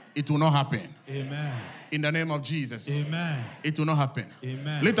 It will not happen. Amen. In the name of Jesus. Amen. It will not happen.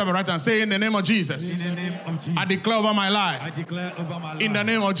 Amen. Lift up your right hand and say, in the name of Jesus. In the name of Jesus. I declare over my life. I declare over my life. In the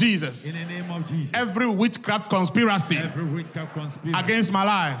name of Jesus. In the name of Jesus. Every witchcraft conspiracy. Every witchcraft conspiracy. Against my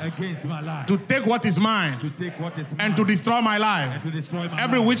life. Against my life. To take what is mine. To take what is mine. And to destroy my life. And to destroy my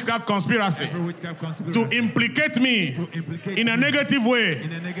every life. witchcraft conspiracy. Every witchcraft conspiracy. To implicate me. To implicate in a me. negative way.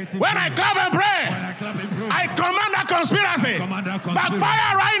 In a negative when way. I clap and pray. When I clap and pray. I command that conspiracy.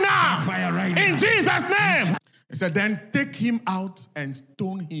 Backfire right now. Backfire right now. In Jesus' name. He said, then take him out and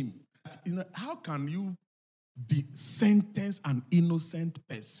stone him. You know, how can you sentence an innocent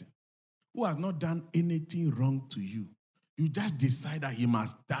person who has not done anything wrong to you? You just decide that he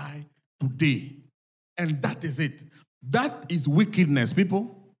must die today. And that is it. That is wickedness,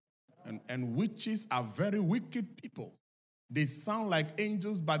 people. And witches are very wicked people. They sound like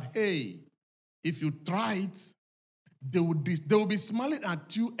angels, but hey, if you try it, they will be smiling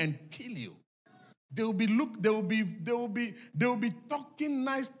at you and kill you. They will be talking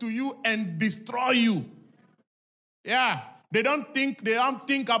nice to you and destroy you. Yeah, they don't think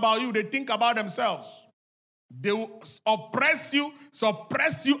about you, they think about themselves. They will suppress you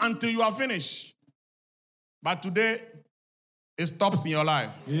until you are finished. But today, it stops in your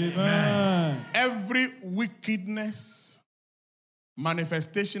life. Amen. Every wickedness,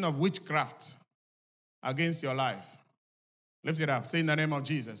 manifestation of witchcraft against your life. Lift it up. Say in the name of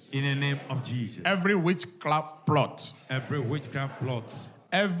Jesus. In the name of Jesus. Every witchcraft plot. Every witchcraft plot.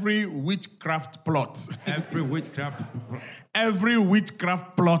 Every witchcraft plot. Every witchcraft plot. Every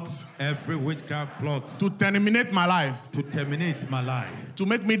witchcraft plot. Every witchcraft plot. To terminate my life. To terminate my life. to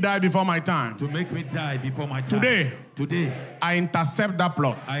make me die before my time. To make me die before my time. Today, I intercept that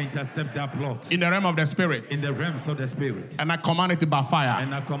plot. I intercept that plot. In the realm of the spirit. In the realms of the spirit. And I command it to backfire.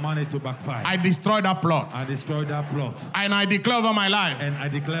 And I command it to backfire. I destroy that plot. I destroy that plot. And I declare over my life. And I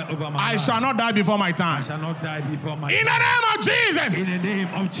declare over my life. I shall not die before my time. I shall not die before my In time. the name of Jesus. In the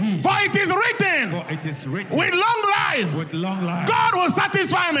name of Jesus. For it is written. For it is written. With long life. With long life. God will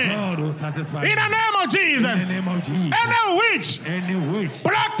satisfy me. God will satisfy In the name of Jesus. In the name of Jesus. Any witch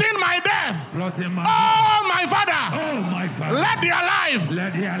plotting my death. Plotting my oh, my Father. Oh, my Father. Let their life.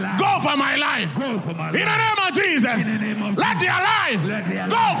 Let their life. Go for my life. Go for my life. In the name of Jesus. In the name of Let their life. Let their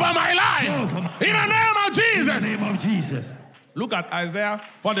go life. for my life. Go for my In the name of Jesus. In the name of Jesus. Look at Isaiah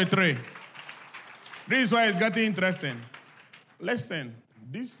 43. This is where it's getting interesting. Listen,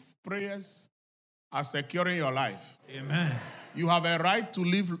 these prayers are securing your life. Amen. You have a right to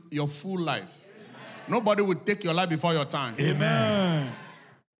live your full life. Nobody will take your life before your time. Amen.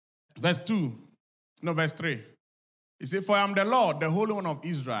 Verse 3. He said, for I am the Lord, the Holy One of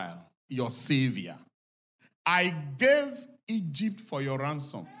Israel, your Savior. I gave Egypt for your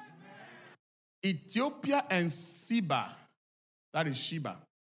ransom. Ethiopia and Seba, that is Sheba,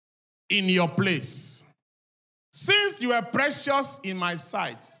 in your place. Since you were precious in my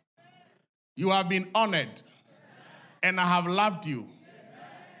sight, you have been honored, and I have loved you.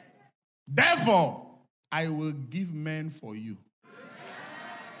 Therefore, I will give men for you.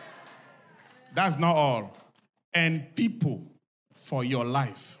 That's not all. And people for your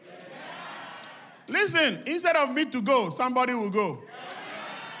life. Listen, instead of me to go, somebody will go.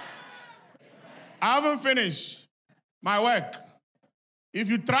 I haven't finished my work. If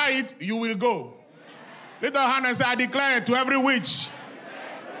you try it, you will go. Lift your hand and say, I declare to every witch,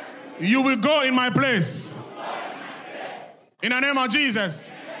 you will go in my place. In the name of Jesus.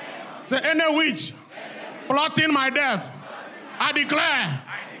 Say, any witch plotting my death, I declare,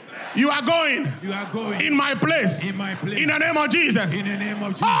 you are going in my place. In my place. In the name of Jesus. In the name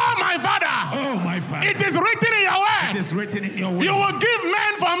of Jesus. Oh, my Father. Oh, my Father. It is written in your word. It is written in your word. You will give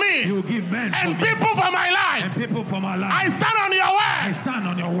men for me. You will give men and for people me. for my life. And people for my life. I stand on your word. I stand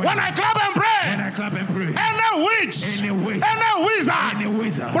on your word. When I clap and pray. When I clap and pray. Any witch. Any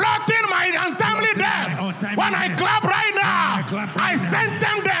wizard. Plotting my untimely death. When I clap right now. I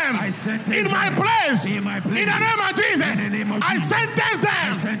sentence them. In my place. In the name of Jesus. I sentence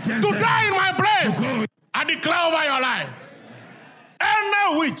them to die in my place. I declare over your life.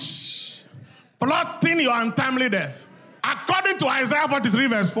 Any witch plotting your untimely death, according to Isaiah 43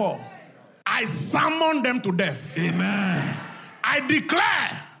 verse 4, I summon them to death. Amen. I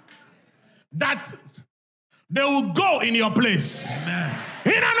declare that they will go in your place. Amen.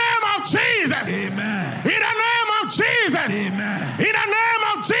 In the name of Jesus. Amen. In the name of Jesus. Amen. In the name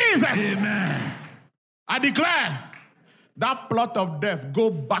of Jesus. Amen. I declare that plot of death go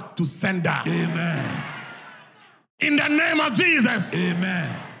back to sender. Amen. In the name of Jesus.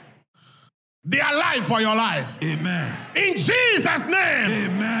 Amen. They are alive for your life. Amen. In Jesus' name.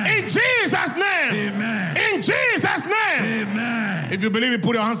 Amen. In Jesus' name. Amen. In Jesus' name. Amen. If you believe it,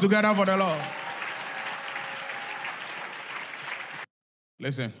 put your hands together for the Lord.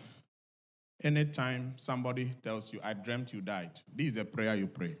 Listen. Anytime somebody tells you, I dreamt you died, this is the prayer you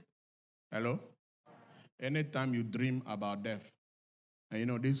pray. Hello? Anytime you dream about death, and you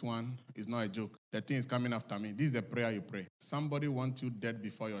know this one is not a joke, the thing is coming after me, this is the prayer you pray. Somebody wants you dead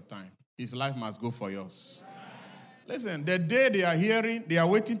before your time. His life must go for yours. Listen, the day they are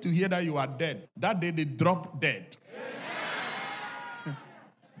waiting to hear that you are dead. That day they drop dead.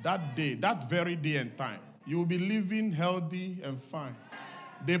 That day, that very day and time, you will be living healthy and fine.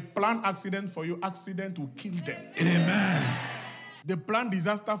 They plan accident for you, accident will kill them. Amen. They plan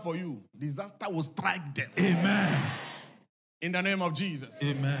disaster for you, disaster will strike them. Amen. In the name of Jesus.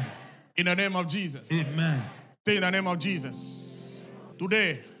 Amen. In the name of Jesus. Amen. Say in the name of Jesus.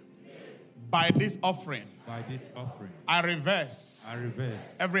 Today, by this offering, I reverse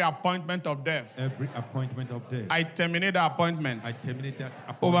every appointment of death. Every appointment of death. I terminate the appointment. I terminate that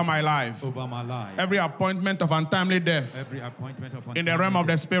appointment over my life. Over my life. Every appointment of untimely death. Every appointment of in the realm of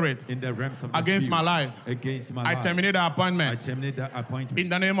the spirit. In the realms of the against spirit. my life. Against my I life. terminate the appointment. I terminate that appointment. In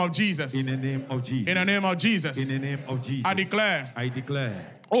the name of Jesus. In the name of Jesus. In the name of Jesus. In the name of Jesus. I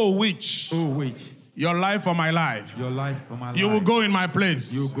declare. Oh witch. witch. Your life for my life. Your life for my life. You will go in my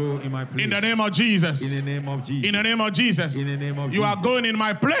place. You will go in my place. In the name of Jesus. In the name of Jesus. In the name of Jesus. In the name of you Jesus. are going in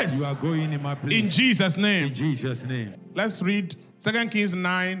my place. You are going in my place. In Jesus' name. In Jesus' name. Let's read 2 Kings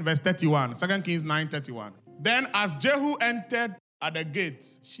 9 verse 31. 2 Kings 9:31. Then as Jehu entered at the gate,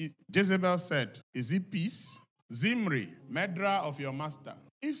 Jezebel said, is it peace? Zimri, murderer of your master.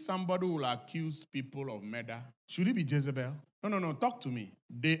 If somebody will accuse people of murder, should it be Jezebel? No, talk to me.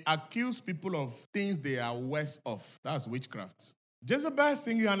 They accuse people of things they are worse of. That's witchcraft. Jezebel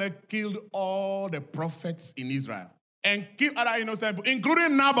singularly killed all the prophets in Israel and killed other innocent people,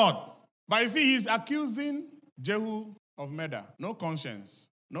 including Naboth. But you see, he's accusing Jehu of murder. No conscience.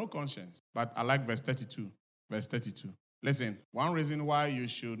 No conscience. But I like verse 32. Verse 32. Listen, one reason why you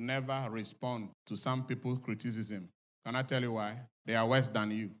should never respond to some people's criticism. Can I tell you why? They are worse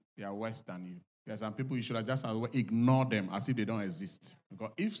than you. They are worse than you. There are some people you should have just ignore them as if they don't exist.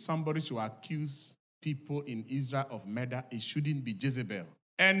 Because if somebody should accuse people in Israel of murder, it shouldn't be Jezebel.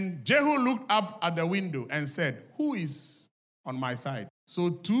 And Jehu looked up at the window and said, who is on my side? So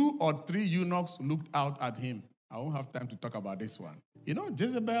 2 or 3 eunuchs looked out at him. I won't have time to talk about this one. You know,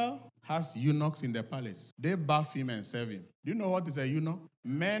 Jezebel has eunuchs in the palace. They bath him and serve him. Do you know what is a eunuch?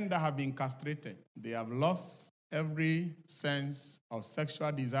 Men that have been castrated. They have lost every sense of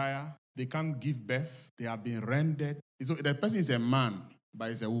sexual desire. They can't give birth. They have been rendered. So the person is a man,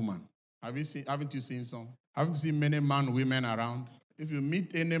 but it's a woman. Haven't you seen some? Haven't you seen many men, women around? If you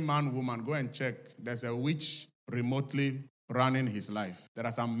meet any man, woman, go and check. There's a witch remotely running his life. There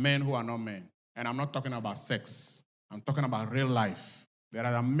are some men who are not men. And I'm not talking about sex. I'm talking about real life. There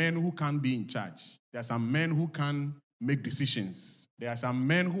are some men who can't be in charge. There are some men who can make decisions. There are some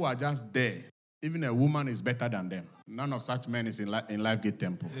men who are just there. Even a woman is better than them. None of such men is in Lifegate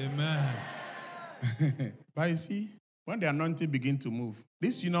Temple. Amen. But you see, when the anointing begins to move,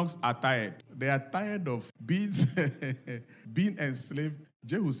 these eunuchs are tired. They are tired of being enslaved.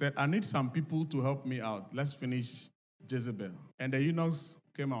 Jehu said, I need some people to help me out. Let's finish Jezebel. And the eunuchs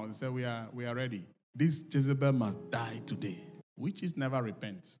came out and said, we are ready. This Jezebel must die today. Witches never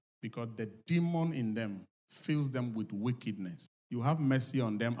repent because the demon in them fills them with wickedness. You have mercy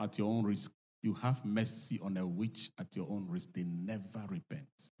on them at your own risk. You have mercy on a witch at your own risk. They never repent.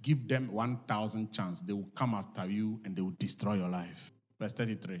 Give them 1,000 chance. They will come after you and they will destroy your life. Verse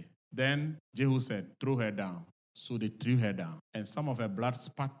 33. Then Jehu said, throw her down. So they threw her down. And some of her blood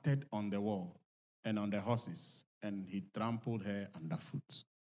spattered on the wall and on the horses. And he trampled her underfoot.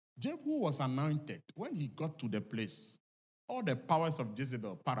 Jehu was anointed. When he got to the place, all the powers of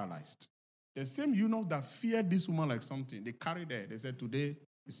Jezebel paralyzed. The same eunuch that feared this woman like something, they carried her. They said, today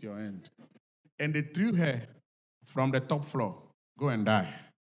is your end. And they threw her from the top floor. Go and die.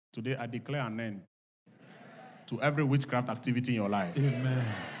 Today I declare an end to every witchcraft activity in your life. Amen.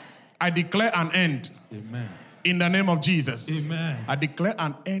 I declare an end. Amen. In the name of Jesus. Amen. I declare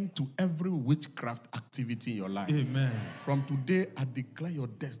an end to every witchcraft activity in your life. Amen. From today, I declare your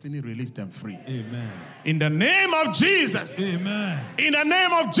destiny released and free. Amen. In the name of Jesus. Amen. In the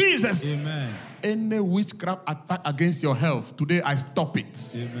name of Jesus. Amen. Any witchcraft attack against your health, today I stop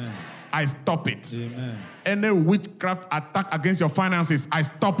it. Amen. I stop it. Amen. Any witchcraft attack against your finances, I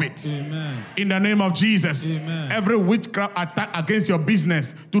stop it. Amen. In the name of Jesus. Amen. Every witchcraft attack against your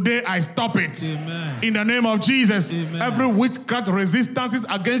business, today I stop it. Amen. In the name of Jesus. Amen. Every witchcraft resistances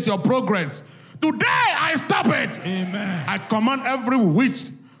against your progress, today I stop it. Amen. I command every witch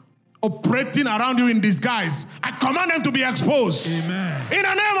operating around you in disguise, I command them to be exposed. Amen. In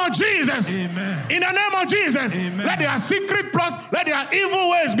the name of Jesus. Amen. In the name of Jesus. Amen. Let their secret plots, let their evil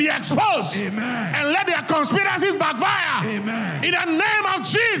ways be exposed. Amen. And let their conspiracies backfire. Amen. In the name of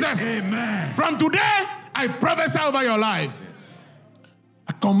Jesus. Amen. From today, I prophesy over your life.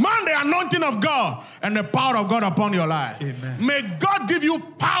 I command the anointing of God and the power of God upon your life. Amen. May God give you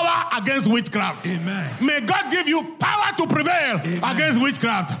power against witchcraft. Amen. May God give you power to prevail against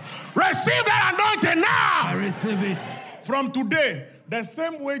witchcraft. Receive that anointing now. I receive it. From today, the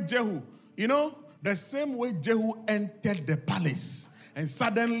same way Jehu, the same way Jehu entered the palace, and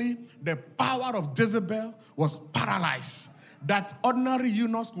suddenly the power of Jezebel was paralyzed. That ordinary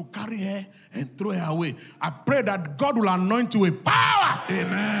eunuchs could carry her and throw her away. I pray that God will anoint you with power.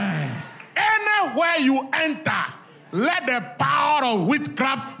 Amen. Anywhere you enter, let the power of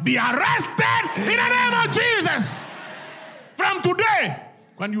witchcraft be arrested in the name of Jesus. From today,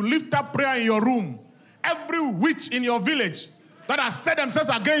 when you lift up prayer in your room, every witch in your village that has set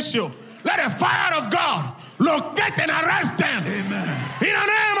themselves against you, let the fire of God locate and arrest them. Amen. In the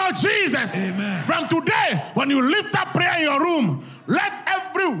name of Jesus. Amen. From today, when you lift up prayer in your room, let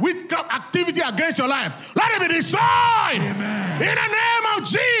every witchcraft activity against your life, let it be destroyed. Amen. In the name of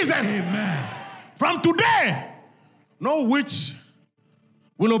Jesus. Amen. From today, no witch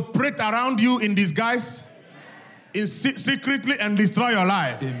will operate around you in disguise, secretly, and destroy your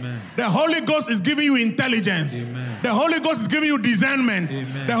life. Amen. The Holy Ghost is giving you intelligence. Amen. The Holy Ghost is giving you discernment.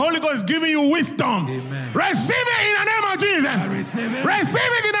 Amen. The Holy Ghost is giving you wisdom. Amen. Receive it in the name of Jesus. I receive it.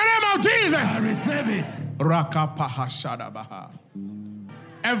 Receive it in the name of Jesus. I receive it. Rakapahashadabaha.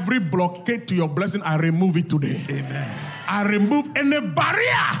 Every blockade to your blessing, I remove it today. Amen. I remove any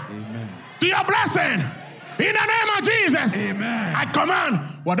barrier to your blessing. In the name of Jesus, Amen. I command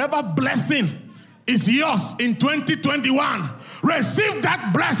whatever blessing is yours in 2021. Receive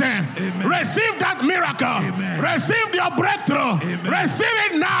that blessing. Amen. Receive that miracle. Amen. Receive your breakthrough. Amen. Receive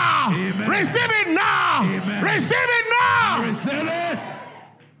it now. Amen. Receive it now. Amen. Receive it now. Receive it.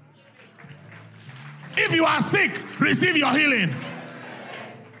 If you are sick, receive your healing.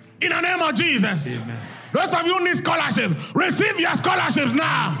 In the name of Jesus. Amen. Those of you who need scholarships, receive your scholarships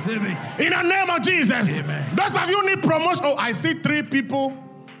now. Receive it. In the name of Jesus. Amen. Those of you who need promotion. Oh, I see 3 people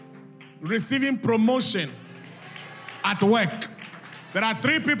receiving promotion at work. There are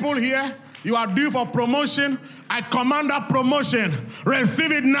 3 people here. You are due for promotion. I command that promotion.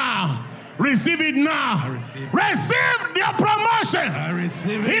 Receive it now. Receive it now. Receive your promotion. I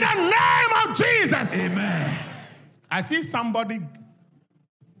receive it. In the name of Jesus. Amen. I see somebody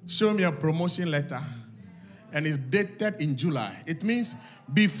show me a promotion letter, and it's dated in July. It means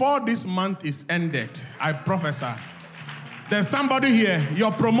before this month is ended, I prophesy. There's somebody here,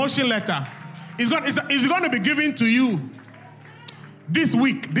 your promotion letter is going to be given to you this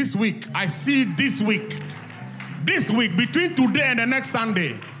week. This week. I see this week. This week, between today and the next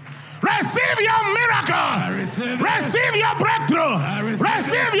Sunday. Receive your miracle. Receive your breakthrough.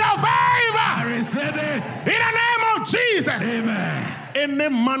 Receive your favor. I receive it. In the name of Jesus. Amen. Any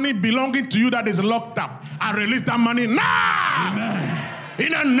money belonging to you that is locked up, I release that money now. Amen.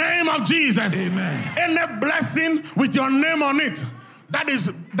 In the name of Jesus. Amen. Any blessing with your name on it that is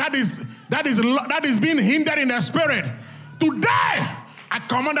being hindered in the spirit, today I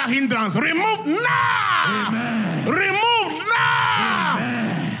command that hindrance. Remove now. Amen. Remove now.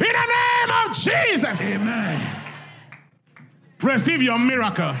 Amen. In the name of Jesus. Amen. Receive your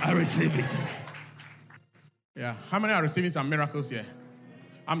miracle. I receive it. Yeah. How many are receiving some miracles here?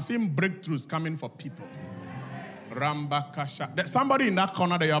 I'm seeing breakthroughs coming for people. Rambakasha. There's somebody in that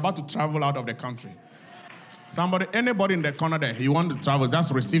corner that you're about to travel out of the country. Anybody in the corner there, you want to travel,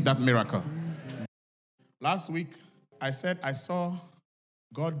 just receive that miracle. Last week, I said I saw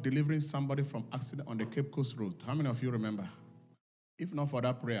God delivering somebody from accident on the Cape Coast Road. How many of you remember? If not for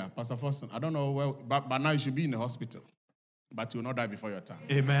that prayer, Pastor Forson, I don't know where, but now you should be in the hospital. But you will not die before your time.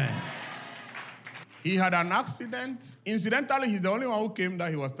 Amen. He had an accident. Incidentally, he's the only one who came that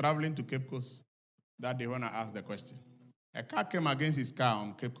he was traveling to Cape Coast that day when I asked the question. A car came against his car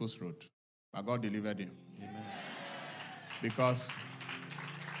on Cape Coast Road, but God delivered him. Amen. Because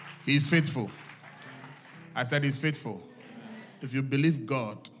he's faithful. I said he's faithful. Amen. If you believe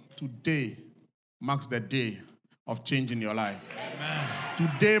God, today marks the day of change in your life. Amen.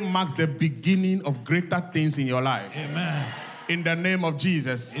 Today marks the beginning of greater things in your life. Amen. In the name of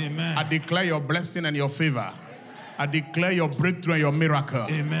Jesus, Amen. I declare your blessing and your favor. I declare your breakthrough and your miracle.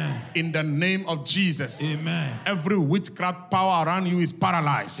 Amen. In the name of Jesus. Amen. Every witchcraft power around you is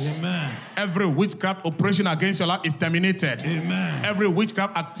paralyzed. Amen. Every witchcraft operation against your life is terminated. Amen. Every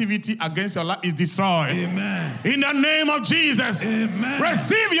witchcraft activity against your life is destroyed. Amen. In the name of Jesus. Amen.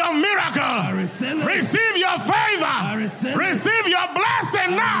 Receive your miracle. I receive it. Receive your favor. I receive it. Receive your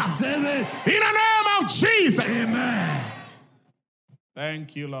blessing now. Receive it. In the name of Jesus. Amen.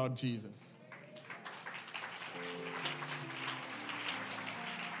 Thank you, Lord Jesus.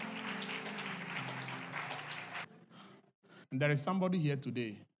 And there is somebody here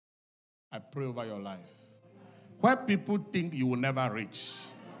today, I pray over your life, where people think you will never reach.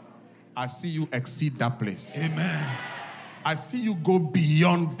 I see you exceed that place. Amen. I see you go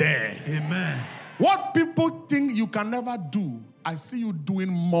beyond there. Amen. What people think you can never do, I see you doing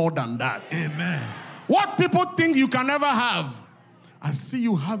more than that. Amen. What people think you can never have, I see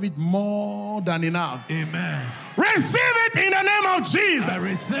you have it more than enough. Amen. Receive it in the name of Jesus. I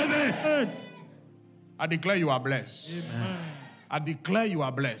receive it. I declare you are blessed. Amen. I declare you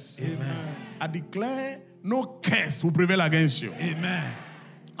are blessed. Amen. I declare no curse will prevail against you. Amen.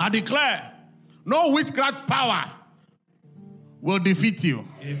 I declare no witchcraft power will defeat you.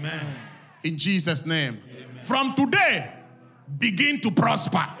 Amen. In Jesus' name. Amen. From today, begin to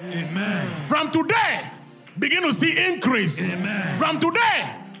prosper. Amen. From today, begin to see increase. Amen. From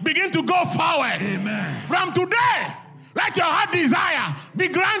today, begin to go forward. Amen. From today, let your heart desire be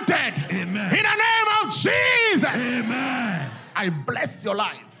granted. Amen. In the name of Jesus. Amen. I bless your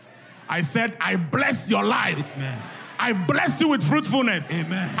life. I said, I bless your life. Amen. I bless you with fruitfulness.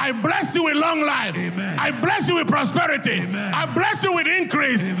 Amen. I bless you with long life. Amen. I bless you with prosperity. Amen. I bless you with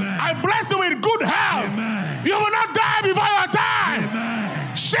increase. Amen. I bless you with good health. Amen. You will not die before your time.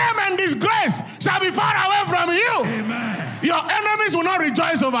 Amen. Shame and disgrace shall be far away from you. Amen. Your enemies will not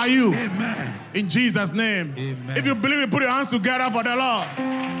rejoice over over you. Amen. In Jesus' name. Amen. If you believe it, put your hands together for the Lord.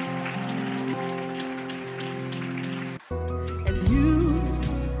 And you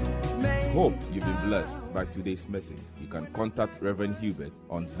may Hope you've been blessed by today's message. You can contact Reverend Hubert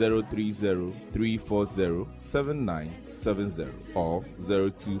on 030-340-7970 or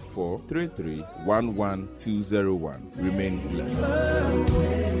 024-33-11201. Remain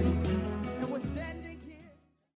blessed.